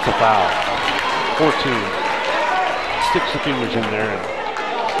 he gets a foul. 14. Sticks the fingers in there and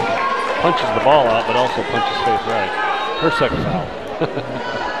punches the ball out, but also punches Faith Wright. Her second foul.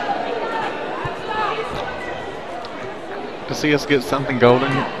 To see us get something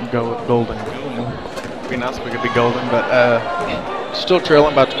golden. It'd be nice if we could be golden, but still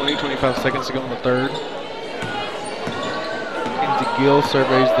trailing by 20-25 seconds to go in the third. Kenzie Gill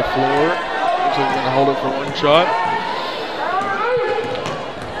surveys the floor. Looks like we're going to hold it for one shot.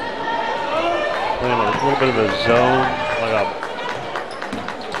 Playing a little bit of a zone, like a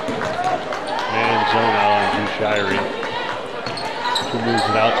man zone out on Drew Shirey. She moves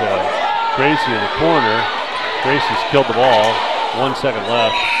it out to Gracie in the corner. Gracie's killed the ball. 1 second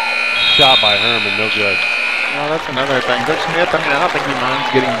left. Shot by Herman, no good. Well, that's another thing. Coach Smith, I mean, I don't think he minds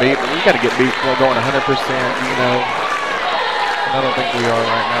getting beat, but we got to get beat while going 100%, you know. And I don't think we are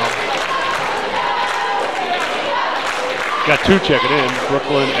right now. Got two checking in,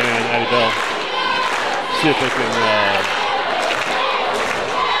 Brooklyn and Addie Bell. See if they can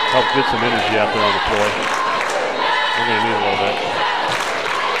help get some energy out there on the floor. We're going to need a little bit.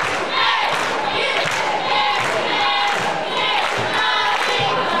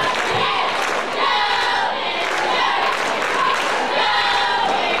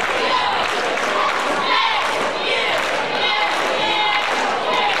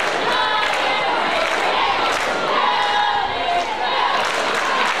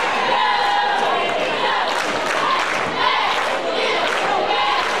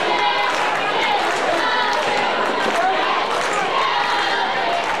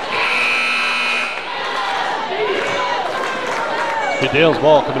 Dale's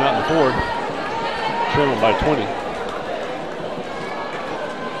ball coming out in the fourth, trailing by 20.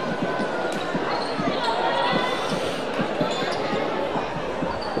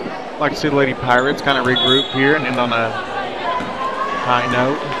 I'd like to see the Lady Pirates kind of regroup here and end on a high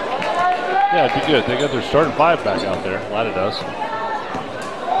note. Yeah, it'd be good. They got their starting five back out there. Latta does.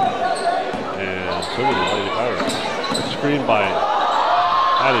 And so do the Lady Pirates. Screened by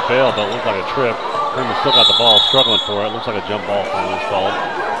Addie Bale, but it looked like a trip. Herman still got the ball, struggling for it. Looks like a jump ball finally was called.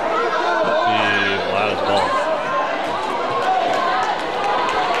 The Latta's ball.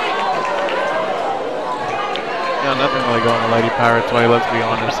 Yeah, nothing really going the Lady Pirates way, let's be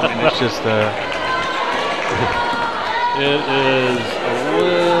honest. I mean, it's just it is a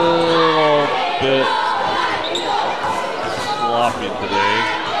little bit sloppy today.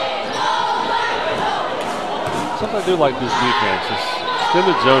 Something I do like this defense. This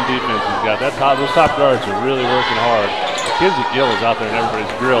extended zone defense he's got. Those top guards are really working hard. Kenzie Gill is out there and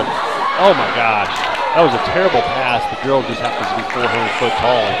everybody's grilled. Oh my gosh. That was a terrible pass. The girl just happens to be 400 foot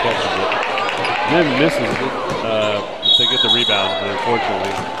tall and catches it. Then misses it. They get the rebound, and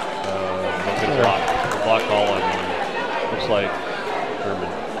unfortunately, they'll get a block. A block call on looks like Herman.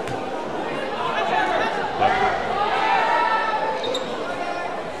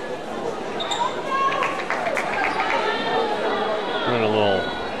 Doing a little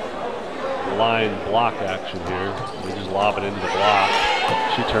line block action here. They just lob it into the block.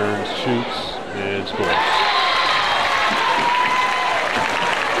 She turns, shoots, and scores.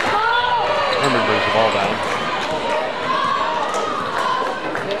 Herman brings the ball down.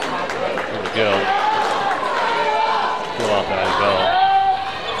 There we go. Fill off Addie Bell.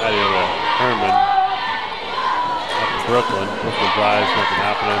 Addie over to Herman. Up to Brooklyn. Brooklyn drives, nothing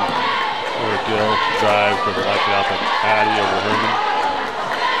happening. Over to Gill. She drives, doesn't like it out to Addie over to Herman.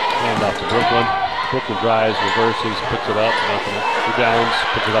 Hand off to Brooklyn. Brooklyn drives, reverses, picks it up, nothing. Rebounds,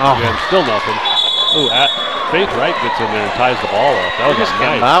 picks it up again, still nothing. Ooh, Faith Wright gets in there and ties the ball up. That was just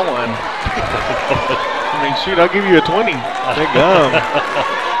nice. Buy one. I mean, shoot, I'll give you a 20. Take them.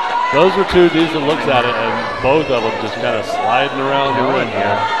 Those were two decent looks at it, and both of them just kind of sliding around the rim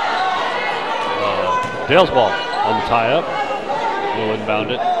here. Dale's ball on the tie-up. We'll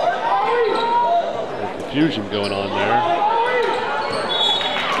inbound it. Confusion going on there.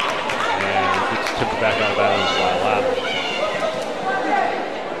 And gets tipped back out of bounds by Latta.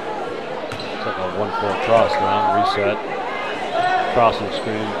 It's like a 1-4 cross now. Reset. Crossing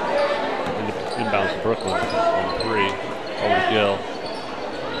screen. Inbounds to Brooklyn on 3. Over to Gill.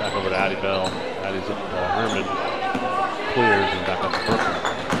 Back over to Addie Bell. Addie's up to Herman. Clears and back up to Brooklyn.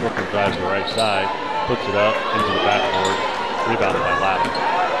 Brooklyn drives to the right side. Puts it up into the backboard. Rebounded by Latta.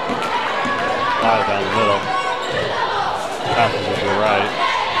 Latta down the middle. Passes it to the right.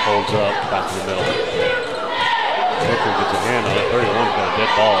 Holds up. Back to the middle. Brooklyn gets a hand on it. 31's got a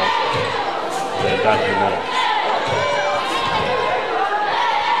dead ball. And then back to the middle.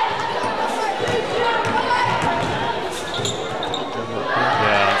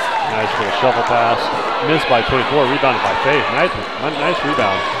 Nice little shuffle pass. Missed by 24. Rebounded by Faith. Nice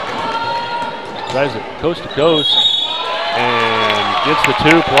rebound. Drives it coast to coast. And gets the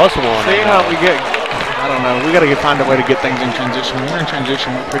 2+1. See how we get, I don't know, we got to find a way to get things in transition. When we're in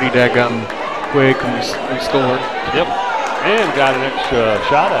transition, we're pretty daggum quick and we score. Yep. And got an extra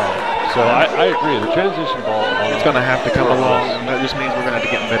shot at it. So I agree. The transition ball. It's going to have to come along. And that just means we're going to have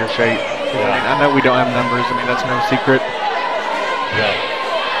to get in better shape. Yeah. I know we don't have numbers. I mean, that's no secret. Yeah.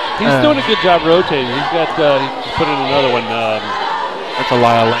 He's doing a good job rotating. He's got, he just put in another one. That's a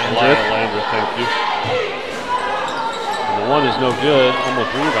Lyle Landreth. Thank you. And the one is no good,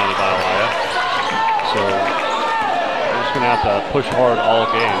 almost rebounded by Lyle. So we're just going to have to push hard all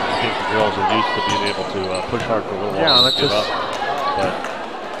game. I think the girls are used to being able to push hard for a little while. Yeah, let's just. Up. But,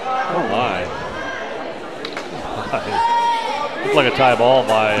 oh my. Looks like a tie ball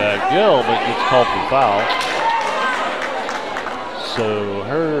by Gill, but gets called for foul. So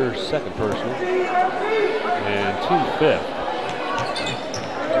her second personal and team 5th.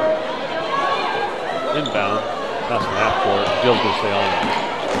 Inbound, pass the half court. Gill's going to stay on it.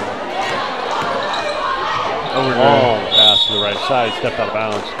 Long pass to the right side, stepped out of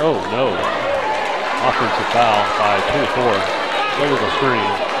bounds. Oh no. Offensive foul by 24. Over the screen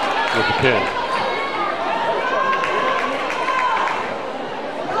with the pin.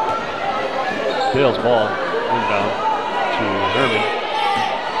 Dale's ball, inbound to Herman.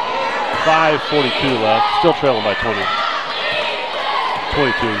 5:42 left, still trailing by 20.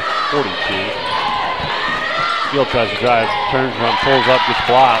 22-42. Gill tries to drive, turns around, pulls up, gets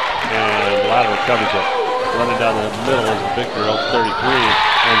blocked, and Latta recovers it. Running down the middle is the big girl, 33,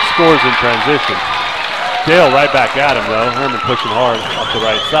 and scores in transition. Dale right back at him though. Herman pushing hard up the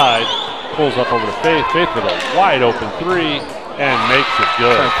right side. Pulls up over to Faith. Faith with a wide open 3 and makes it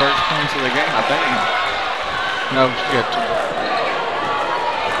good. That's our first points of the game, I think. No, she got 2.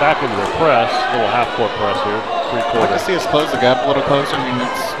 Back into the press, little half-court press here, I'd 3/4. like to see us close the gap a little closer. I mean,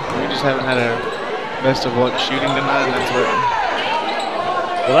 we just haven't had a best of luck shooting tonight, and that's what.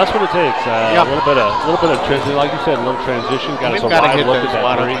 Well, that's what it takes. A little bit of transition, like you said, a little transition. Got us a wide look at that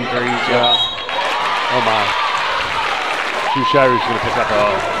wide open threes. Yeah. Oh my. Drew Shire's going to pick up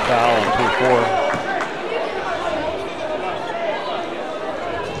a foul on 24.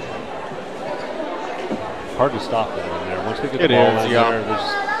 Hard to stop them in there. Once they get the ball in there, there's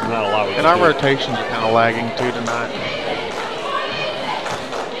not a lot we can do. And our rotations are kind of lagging too tonight.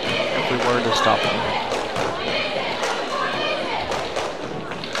 If we were to stop them.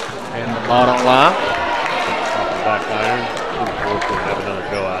 And the bottom line. Off the back iron. 24's going to have another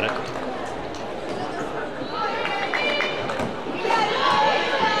go at it.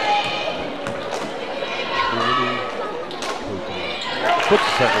 Puts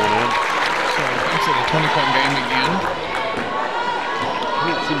the second one in. So it's a 20-point game again.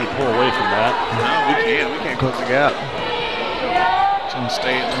 Can't see me pull away from that. No, we can't. We can't close the gap. It's going to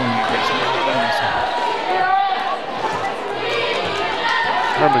stay at 20.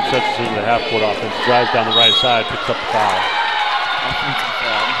 Herman sets us into the half-court offense. Drives down the right side, picks up the foul. Offensive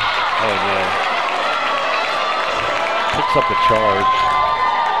foul. Oh no. Picks up the charge.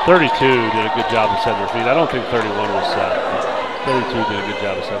 32 did a good job of setting their feet. I don't think 31 was set. 32 did a good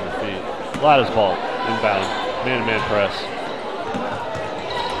job of setting their feet. Latta's ball, inbound, man-to-man press.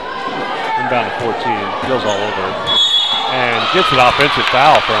 Inbound to 14, Gill's all over it. And gets an offensive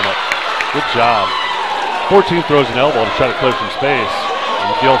foul from it. Good job. 14 throws an elbow to try to clear some space.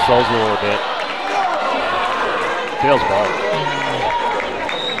 And Gill sells it a little bit. Tails ball.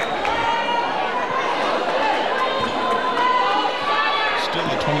 Still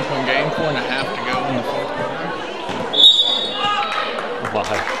a 20-point game, 4.5 to go in the fourth quarter. My.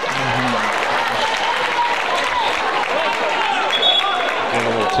 Getting a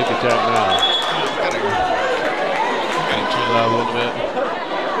little tick attack now. Gotta chill out a little bit.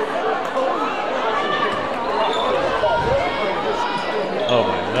 Oh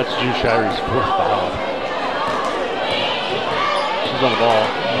man, that's Drew Shire's fourth foul. She's on the ball,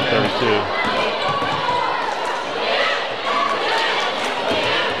 32.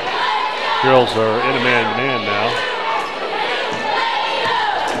 Girls are in a man-to-man now.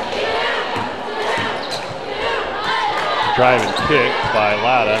 Drive and kick by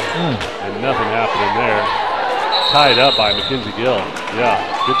Latta, and nothing happening there. Tied up by Mackenzie Gill. Yeah,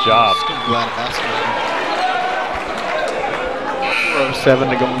 good job. Still Latta basketball. 4:07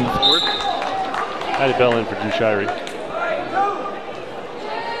 to go in the fourth. Addie Bell in for Drew Shirey.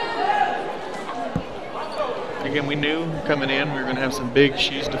 Again, we knew coming in we were going to have some big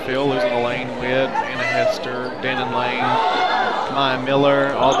shoes to fill, losing Elaine Witt, Anna Hester, Dannon Lane, Maya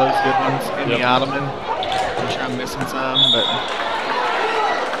Miller, all those good ones. Emmy Ottoman. I'm sure I'm missing some, but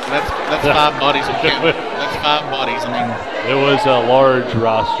that's 5 bodies. That's 5 bodies. I mean, it was a large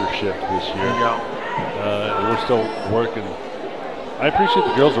roster shift this year. There you go. And we're still working. I appreciate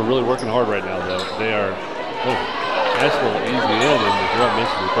the girls are really working hard right now, though. They are nice little easy in, and the girl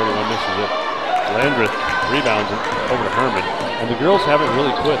misses it. 31 misses it. Landreth rebounds it over to Herman, and the girls haven't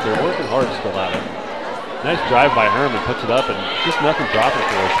really quit. They're working hard still at it. Nice drive by Herman, puts it up, and just nothing dropping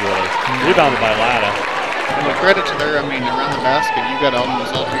for us really. Rebounded by Latta. And the credit to their, I mean, around the basket, you got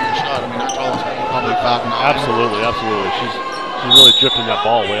almost all your shot. I mean, their tallest girl probably 5'9". Absolutely, absolutely. She's really drifting that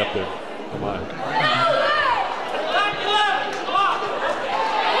ball way up there. Come on.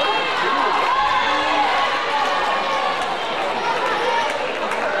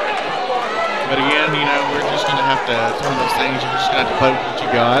 But again, you know, we're just going to have to, it's one of those things, you're just going to have to play with what you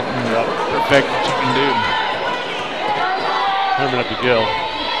got and perfect what you can do. Herman up to Gill.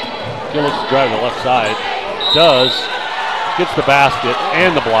 Gill looks to drive to the left side. Does. Gets the basket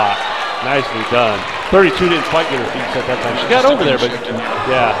and the block. Nicely done. 32 didn't quite get her feet set that time. She got over there, but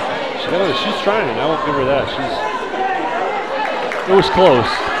yeah, she got over. She's trying. I won't give her that. It was close.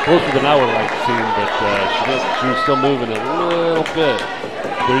 Closer than I would have liked to see, but she was still moving a little bit.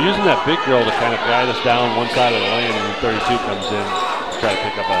 They're using that big girl to kind of guide us down one side of the lane, and then 32 comes in to try to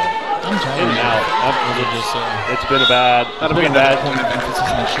pick up a in and out. It's been a bad. That'll be another point of emphasis,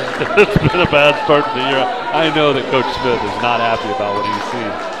 I'm sure. It's been a bad start to the year. I know that Coach Smith is not happy about what he's seen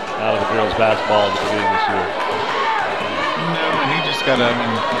out of the girls' basketball at the beginning of this year. No, and he just got to, I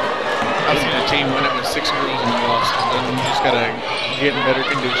mean, I've seen a team win it with 6 girls and they lost. And you just got to get in better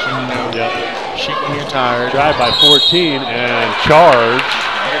condition, you know. Shoot when you're tired. Drive by 14 and charge.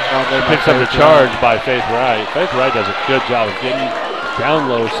 Picks up the charge by Faith Wright. Faith Wright does a good job of getting down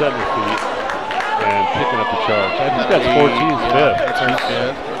low, setting her feet, and picking up the charge. I think that's 14's fifth. That's her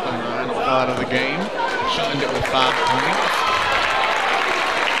fifth. Out of the game. Shined it with 5 points.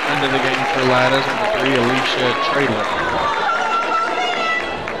 End of the game for Latta's with 3, Alicia Traylor.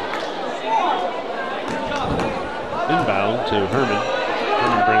 Inbound to Herman.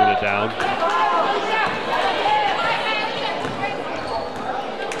 Herman bringing it down.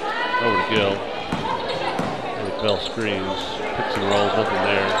 Over to Gill. Bell screens, picks and rolls, nothing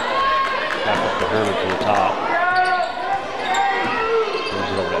there. Back up to Herman to the top.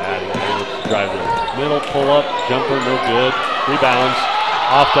 Moves it over to Addie. Let's drive to the middle, pull up, jumper, no good. Rebounds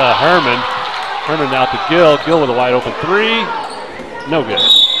off to Herman. Herman now to Gill. Gill with a wide open 3. No good.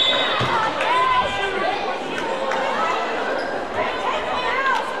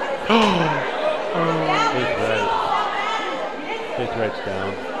 Faith Wright's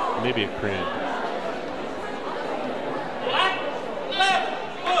down. Maybe a cramp.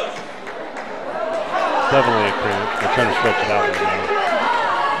 Definitely a cramp. They're trying to stretch it out right now.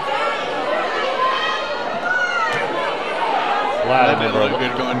 That didn't look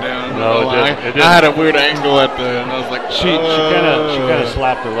good going down. No, it didn't. I had a weird angle at the, and I was like, she kind of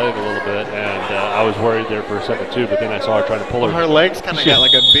slapped her leg a little bit, and I was worried there for a second too. But then I saw her trying to pull her. Her legs kind of got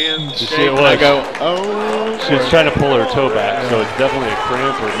like a bend shape. It was. I go, oh. She was trying to pull her toe back, so it's definitely a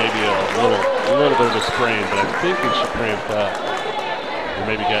cramp or maybe a little bit of a sprain. But I'm thinking she cramped up, or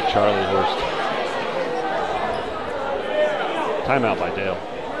maybe got Charlie horsed. Timeout by Dale.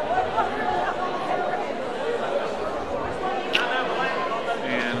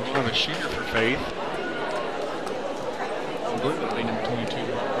 And we'll have a shooter for Faith. I believe it'll be number 22,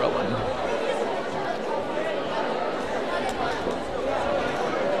 Rutland.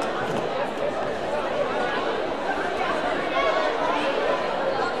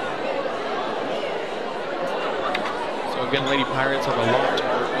 So again, Lady Pirates have a lot to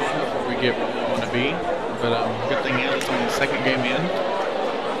work on before we get where we want to be. But good thing is it's only the second game in.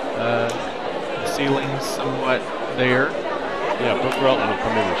 The ceiling's somewhat there. Yeah, Brooke Rutland will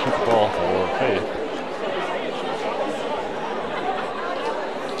come in and shoot the ball for Faith.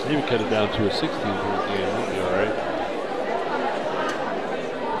 Maybe cut it down to a 16-point game. That'd be all right.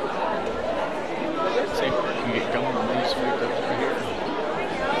 Let's see if we can get going on these free throws right here.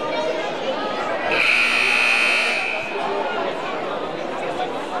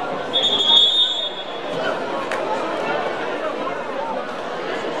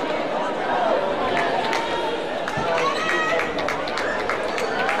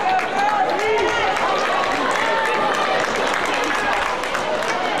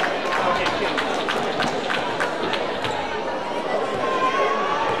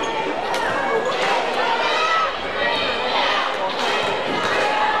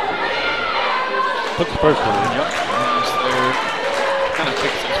 Puts the first one in. Yep. They're kind of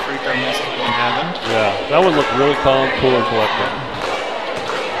fix those free throw misses we've been having. Yeah, that one looked really calm, cool, and collected.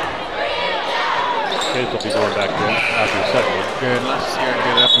 Faith will be going back in after the second one. Good. Nice to see her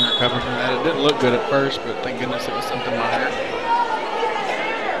get up and recover from that. It didn't look good at first, but thank goodness it was something minor.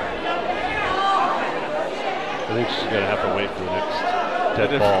 I think she's going to have to wait for the next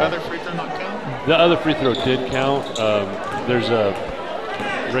dead Did ball. the other free throw not count? The other free throw did count. There's a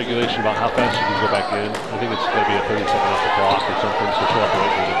regulation about how fast she can go back in. I think it's going to be a 30-second off the clock or something, so she'll have to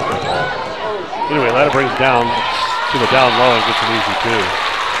wait for the dead ball. Anyway, Latta brings it down to the down low and gets an easy two.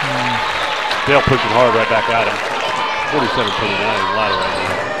 Dale pushing hard right back at him. 47-29, Latta right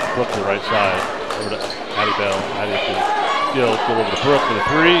now. Brooke to the right side. Over to Addie Bell. Addie to Gill. Go over to Brooke for the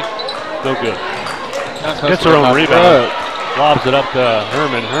three. No good. Gets her own rebound. Lobs it up to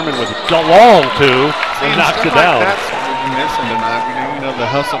Herman. Herman with a long two. And knocks it down. That's what we've been missing tonight. You know the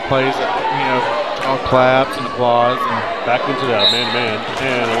hustle plays that, all claps and applause. And back into the man-to-man.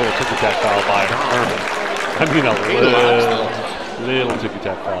 And a little ticky-tack foul by Herman. I mean, a little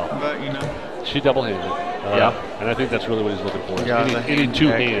ticky-tack foul. But, she double-handed. Yeah. And I think that's really what he's looking for. Yeah, Any two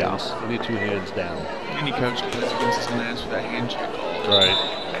hands. Any two hands down. Any coach that plays against is going to ask for that hand check. Right.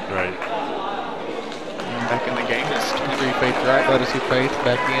 And back in the game, it's 23 Faith right. Let us see Faith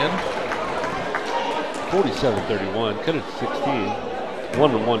back in. 47-31. Cut it to 16.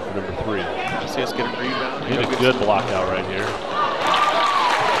 1-1 for number 3. See us get a rebound. He had a good block out right here.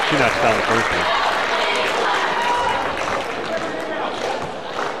 She knocks down the first one.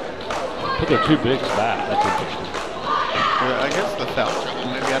 Put their two bigs back. That's interesting. I guess the foul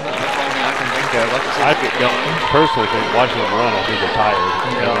trouble. Maybe that's the only thing I can think of. Let's see us get going. Personally think watching them run, I think they're tired.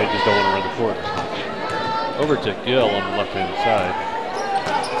 Yeah. And they just don't want to run the court as much. Over to Gill on the left-hand side.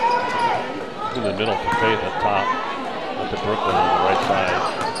 In the middle for Faith up top. Up to Brooklyn on the right side.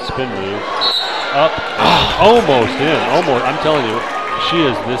 Spin move. Up. Almost in. Almost. I'm telling you, she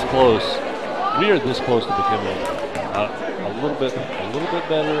is this close. We are this close to becoming a little bit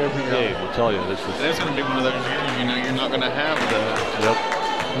better every game. I'll tell you. It's going to be one of those years, you're not going to have the. Yep.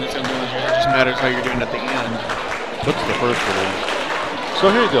 And it's going to be one of those years. It just matters how you're doing at the end. Puts the first one in.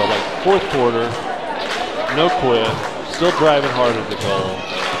 So here you go, like fourth quarter, no quit, still driving hard at the goal,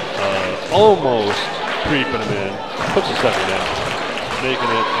 almost creeping them in, puts the second down,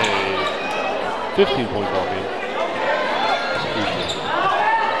 making it a 15-point ball game.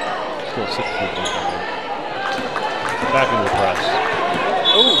 Still 16-point ball game. Back into the press.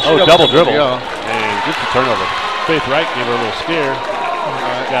 Oh, double dribble. Yeah. And just a turnover. Faith Wright gave her a little scare.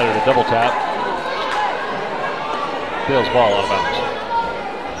 Got her to double tap. Dale's ball out of bounds.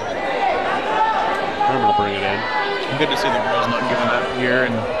 Herman will bring it in. Good to see the girls not giving up here.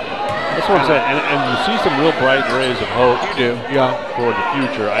 And that's what I'm saying. And you see some real bright rays of hope. You do, yeah. For the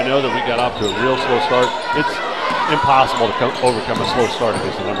future. I know that we got off to a real slow start. It's impossible to overcome a slow start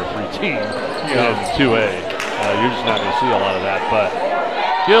against the number 3 team in 2A. You're just not going to see a lot of that. But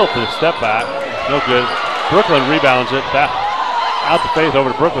Gill to the step back. No good. Brooklyn rebounds it. Back out to Faith, over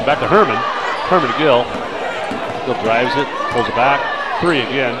to Brooklyn. Back to Herman. Herman to Gill. Gill drives it. Pulls it back. 3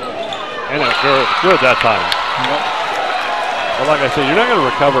 again. And it's good that time. Yep. But like I said, you're not going to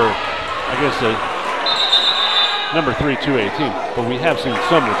recover against a number 3 2A team. But we have seen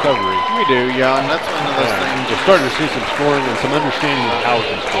some recovery. We do, yeah. And that's one of those things. We're starting to see some scoring and some understanding of how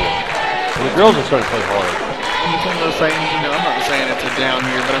to score. And the girls are starting to play hard. in between those things, you know, I'm not saying it's a down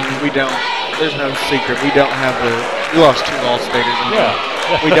year, but I mean, there's no secret. We lost 2 All-Staters. Yeah.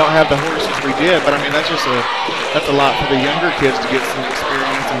 We don't have the horses we did, but I mean, that's a lot for the younger kids to get some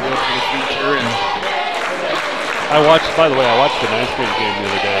experience and build for the future. And by the way, I watched the 9th grade game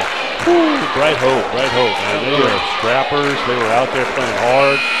the other day. Woo, bright hope, man. They were scrappers. They were out there playing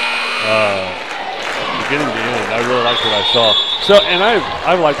hard. Beginning to end, I really liked what I saw. So, and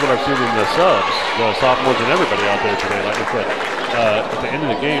I've liked what I've seen in the subs, the sophomores and everybody out there today. Like I said, at the end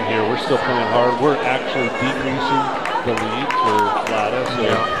of the game here, we're still playing hard. We're actually decreasing the lead for Latta, so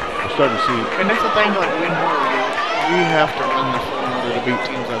we're starting to see. And that's the thing, like we have to run the floor in order to beat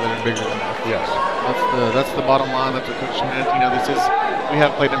teams that are bigger than us. Yes, that's the bottom line. That's what Coach meant. You know, we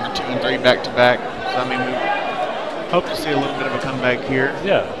have played number 2 and 3 back to back. So I mean, we hope to see a little bit of a comeback here.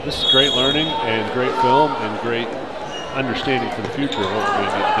 Yeah, this is great learning and great film and great understanding for the future of what we're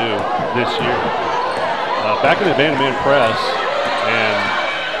going to need to do this year. Back in the man-to-man press, and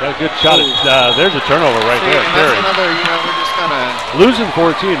got a good shot at, there's a turnover right there. That's another, you know, we're just kind of... Losing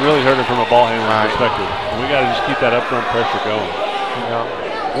 14 really hurt him from a ball handling perspective. And we got to just keep that up-front pressure going. Yeah.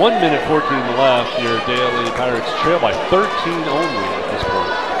 1 minute 14 left. Your Daily Pirates trail by 13 only at this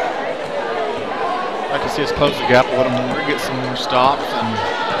point. I'd like to see us close the gap a little more, get some more stops, and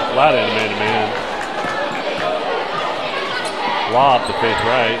Latta in man-to-man. Lob to Faith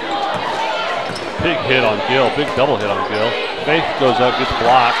Wright. Big hit on Gill, big double hit on Gill. Faith goes up, gets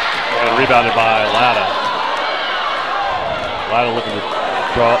blocked, and rebounded by Latta. Latta looking to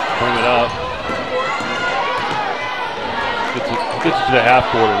bring it up. Gets it to the half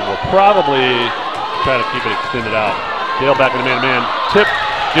court, and we'll probably try to keep it extended out. Dale back in the man-to-man. Tip.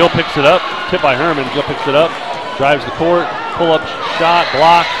 Gill picks it up. Tip by Herman. Gill picks it up. Drives the court. Pull-up shot.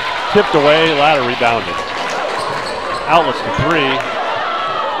 Blocked. Tipped away. Latta rebounded. Outlets to 3.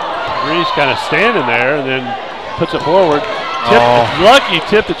 3's kind of standing there and then puts it forward. Lucky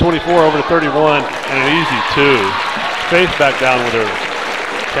tip to 24 over to 31 and an easy 2. Faith back down with her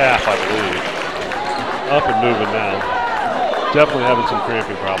calf, I believe. Up and moving now. Definitely having some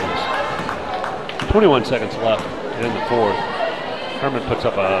cramping problems. 21 seconds left in the 4th. Herman puts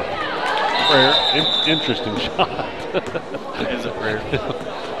up a interesting shot. It is a prayer.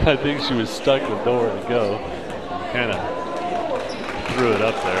 I think she was stuck in the door to go. Kind of threw it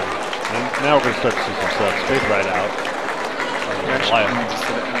up there. And now we're going to start to see some subs. Faith right out.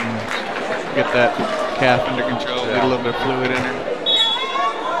 Get that calf under control, get a little bit of fluid in her.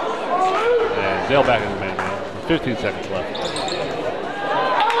 And Dale back in the man-to-man. 15 seconds left.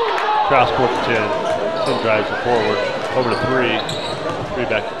 Cross court to 10. 10 drives it forward. Over to 3.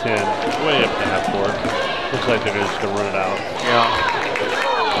 3 back to 10. Way up to half court. Looks like they're just going to run it out. Yeah.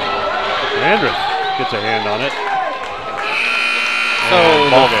 Andrus gets a hand on it. So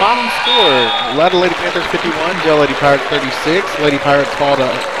the final score, Latta Lady Panthers 51, Dale Lady Pirates 36. Lady Pirates fall to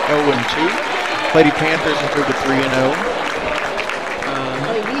 0-2. Lady Panthers improved to 3-0.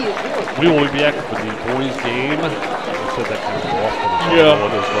 We will be back for the boys game. I said that kind of lost on the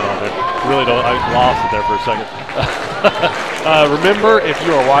what is going on there. Really don't, I lost it there for a second. Remember, if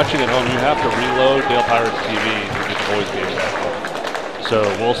you are watching at home, you have to reload Dale Pirates TV to get the boys game back on. So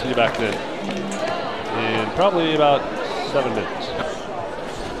we'll see you back then in probably about 7 minutes.